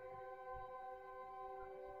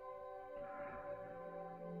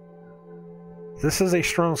 This is a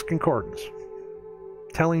Strong's Concordance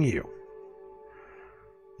telling you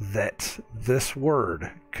that this word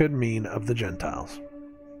could mean of the Gentiles,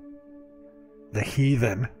 the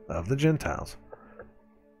heathen of the Gentiles.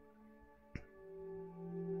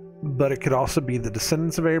 But it could also be the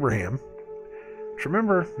descendants of Abraham. Which,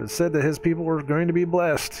 remember, it said that his people were going to be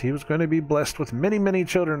blessed. He was going to be blessed with many, many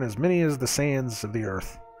children, as many as the sands of the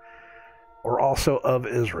earth, or also of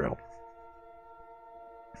Israel.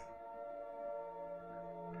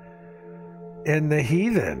 And the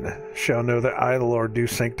heathen shall know that I, the Lord, do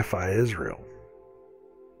sanctify Israel.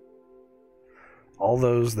 All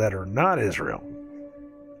those that are not Israel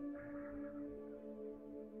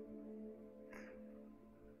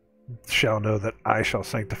shall know that I shall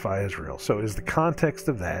sanctify Israel. So is the context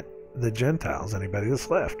of that the Gentiles, anybody that's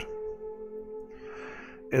left?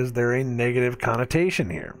 Is there a negative connotation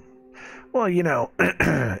here? Well, you know,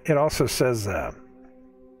 it also says a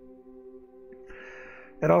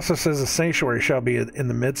sanctuary shall be in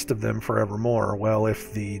the midst of them forevermore. Well,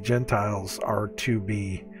 if the Gentiles are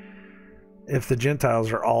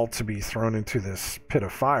all to be thrown into this pit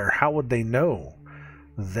of fire, how would they know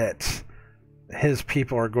that his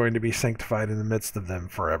people are going to be sanctified in the midst of them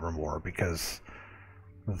forevermore? Because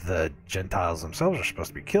the Gentiles themselves are supposed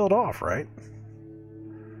to be killed off, right?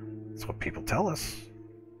 That's what people tell us.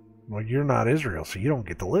 Well, you're not Israel, so you don't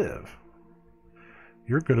get to live.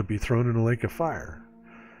 You're going to be thrown in a lake of fire.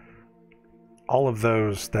 All of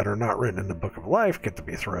those that are not written in the book of life get to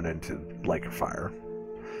be thrown into the lake of fire.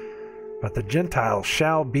 But the Gentiles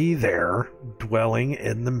shall be there, dwelling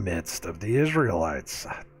in the midst of the Israelites.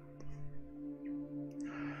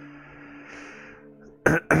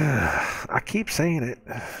 I keep saying it.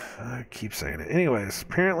 Anyways,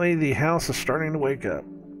 apparently the house is starting to wake up.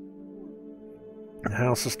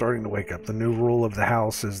 The new rule of the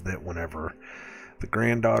house is that whenever the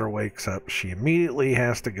granddaughter wakes up, she immediately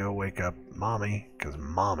has to go wake up mommy, because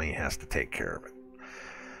mommy has to take care of it.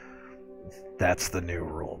 That's the new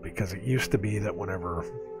rule, because it used to be that whenever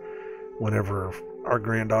our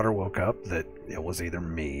granddaughter woke up, that it was either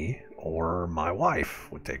me or my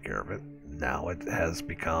wife would take care of it. Now it has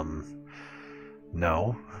become,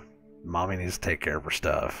 no, mommy needs to take care of her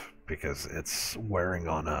stuff because it's wearing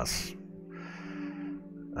on us.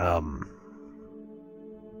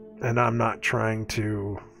 And I'm not trying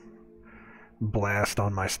to blast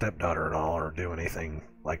on my stepdaughter at all or do anything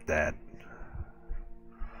like that.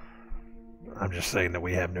 I'm just saying that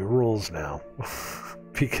we have new rules now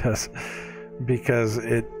because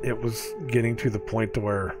it was getting to the point to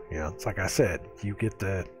where, you know, it's like I said, you get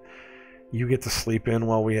to sleep in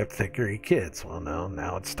while we have to take care of your kids. Well, no,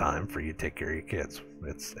 now it's time for you to take care of your kids.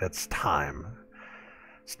 It's time.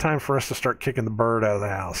 It's time for us to start kicking the bird out of the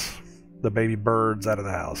house. The baby birds out of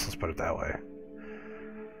the house, let's put it that way.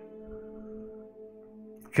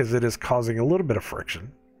 Because it is causing a little bit of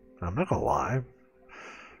friction. I'm not going to lie.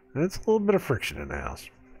 It's a little bit of friction in the house.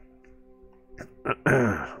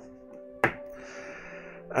 I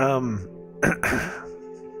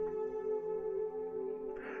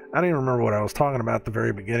don't even remember what I was talking about at the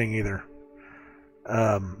very beginning either.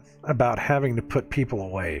 About having to put people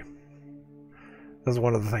away. That's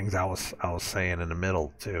one of the things I was saying in the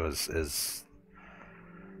middle too. Is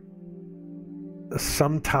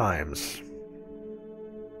sometimes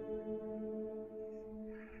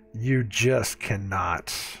you just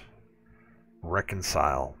cannot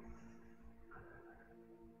reconcile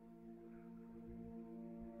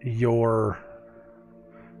your,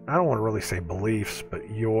 I don't want to really say beliefs, but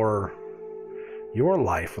your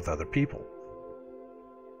life with other people.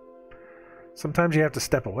 Sometimes you have to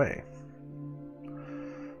step away.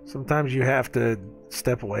 Sometimes you have to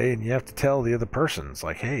step away and you have to tell the other person, it's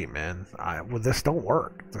like, hey man, this don't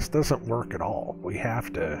work. This doesn't work at all. We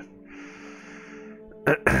have to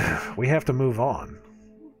move on.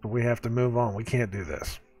 We have to move on. We can't do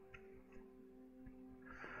this.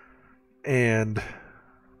 And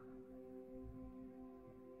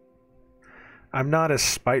I'm not as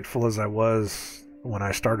spiteful as I was when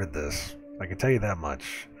I started this. I can tell you that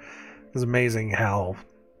much. It's amazing how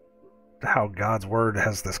God's word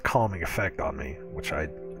has this calming effect on me, which I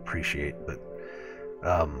appreciate. But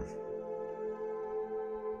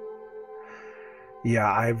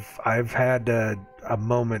yeah, I've had a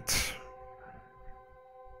moment,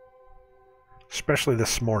 especially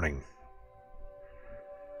this morning,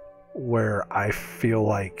 where I feel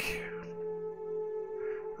like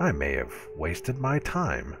I may have wasted my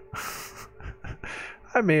time.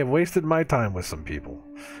 I may have wasted my time with some people.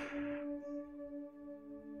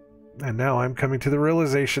 And now I'm coming to the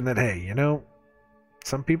realization that, hey, you know,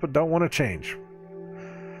 some people don't want to change.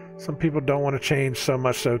 Some people don't want to change, so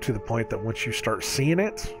much so to the point that once you start seeing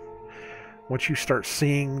it, once you start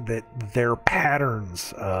seeing that their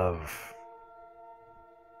patterns of...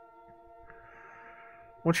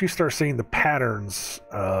 Once you start seeing the patterns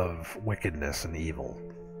of wickedness and evil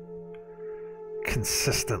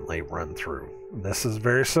consistently run through. And this is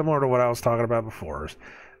very similar to what I was talking about before, is,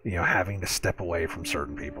 you know, having to step away from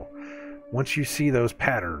certain people. Once you see those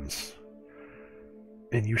patterns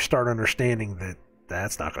and you start understanding that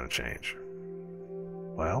that's not going to change,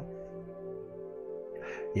 well,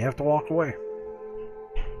 you have to walk away.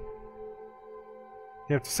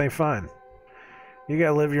 You have to say, fine, you got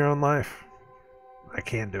to live your own life. I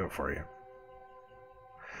can't do it for you.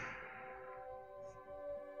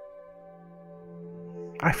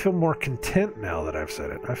 I feel more content now that I've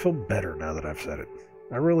said it. I feel better now that I've said it.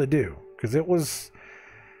 I really do. Because it was,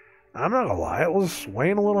 I'm not gonna lie, it was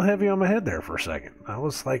weighing a little heavy on my head there for a second. I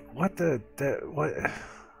was like, what?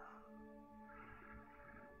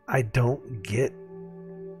 I don't get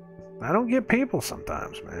people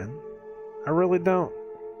sometimes, man. I really don't.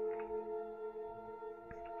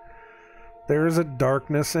 There is a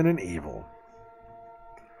darkness and an evil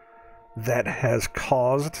that has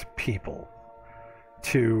caused people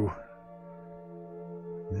to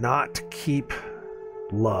not keep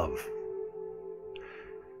love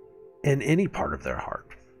in any part of their heart.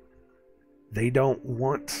 They don't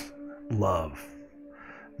want love.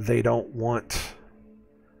 They don't want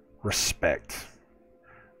respect.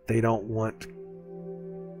 They don't want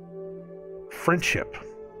friendship.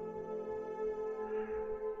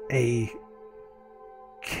 A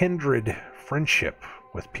kindred friendship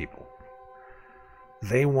with people.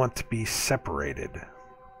 They want to be separated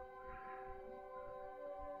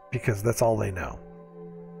because that's all they know.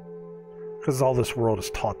 Because all this world has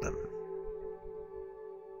taught them.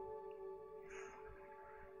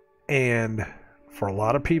 And for a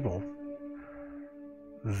lot of people,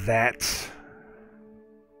 that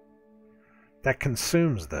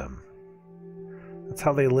consumes them. That's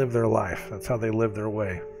how they live their life. That's how they live their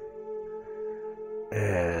way.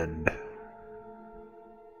 And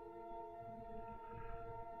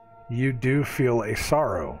you do feel a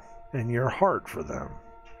sorrow in your heart for them,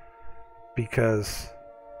 because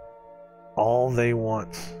all they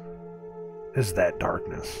want is that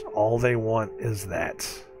darkness. All they want is that.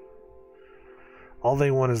 All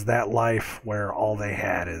they want is that life where all they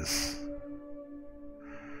had is,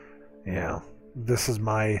 you know, this is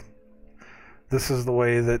the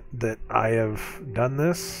way that I have done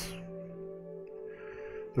this.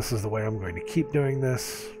 This is the way I'm going to keep doing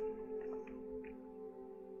this.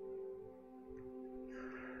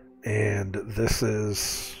 And this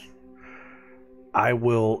is, I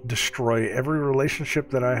will destroy every relationship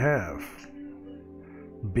that I have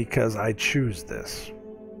because I choose this.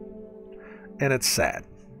 And it's sad.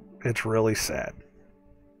 It's really sad.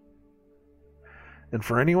 And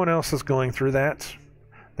for anyone else that's going through that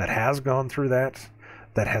has gone through that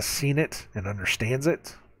has seen it and understands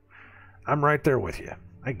it, I'm right there with you.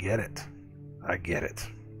 I get it. I get it.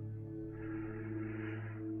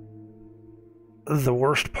 The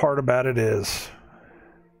worst part about it is,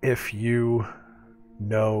 if you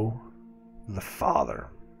know the Father,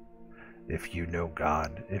 if you know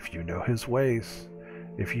God, if you know His ways,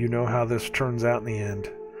 if you know how this turns out in the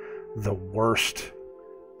end, the worst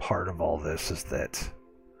part of all this is that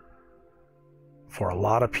for a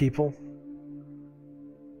lot of people,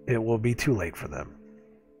 it will be too late for them.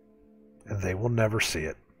 And they will never see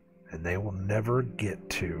it. And they will never get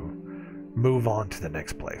to move on to the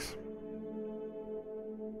next place.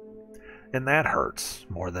 And that hurts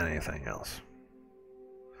more than anything else.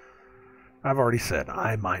 I've already said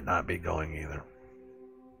I might not be going either.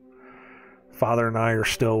 Father and I are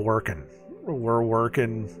still working. We're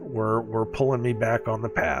working. We're pulling me back on the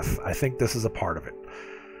path. I think this is a part of it.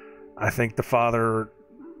 I think the Father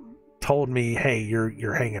told me, hey,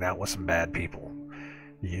 you're hanging out with some bad people.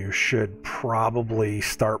 You should probably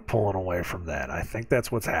start pulling away from that. I think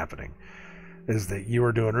that's what's happening. Is that you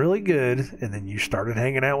were doing really good, and then you started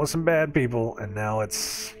hanging out with some bad people, and now I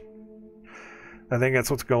think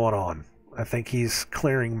that's what's going on. I think He's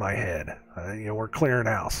clearing my head. We're clearing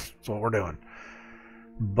house. That's what we're doing.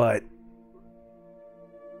 But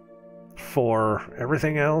for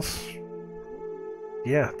everything else,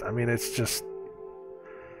 yeah, I mean, it's just,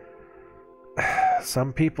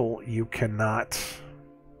 some people you can't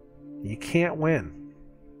win.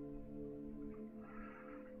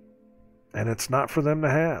 And it's not for them to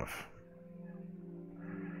have.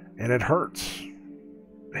 And it hurts.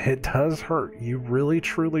 It does hurt. You really,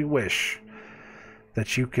 truly wish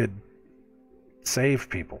that you could save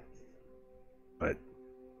people. But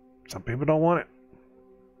some people don't want it.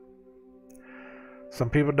 Some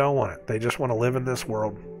people don't want it. They just want to live in this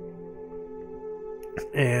world.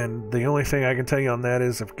 And the only thing I can tell you on that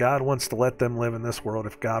is if God wants to let them live in this world,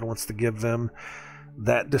 if God wants to give them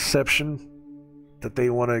that deception that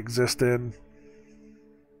they want to exist in,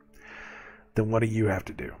 then what do you have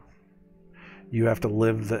to do? You have to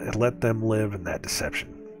let them live in that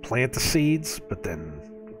deception. Plant the seeds, but then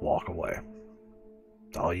walk away.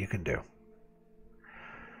 That's all you can do.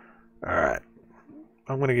 All right.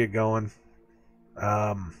 I'm going to get going.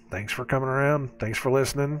 Thanks for coming around. Thanks for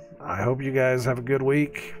listening. I hope you guys have a good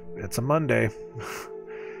week. It's a Monday.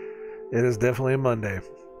 It is definitely a Monday.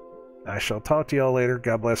 I shall talk to y'all later.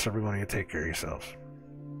 God bless everyone. You take care of yourselves.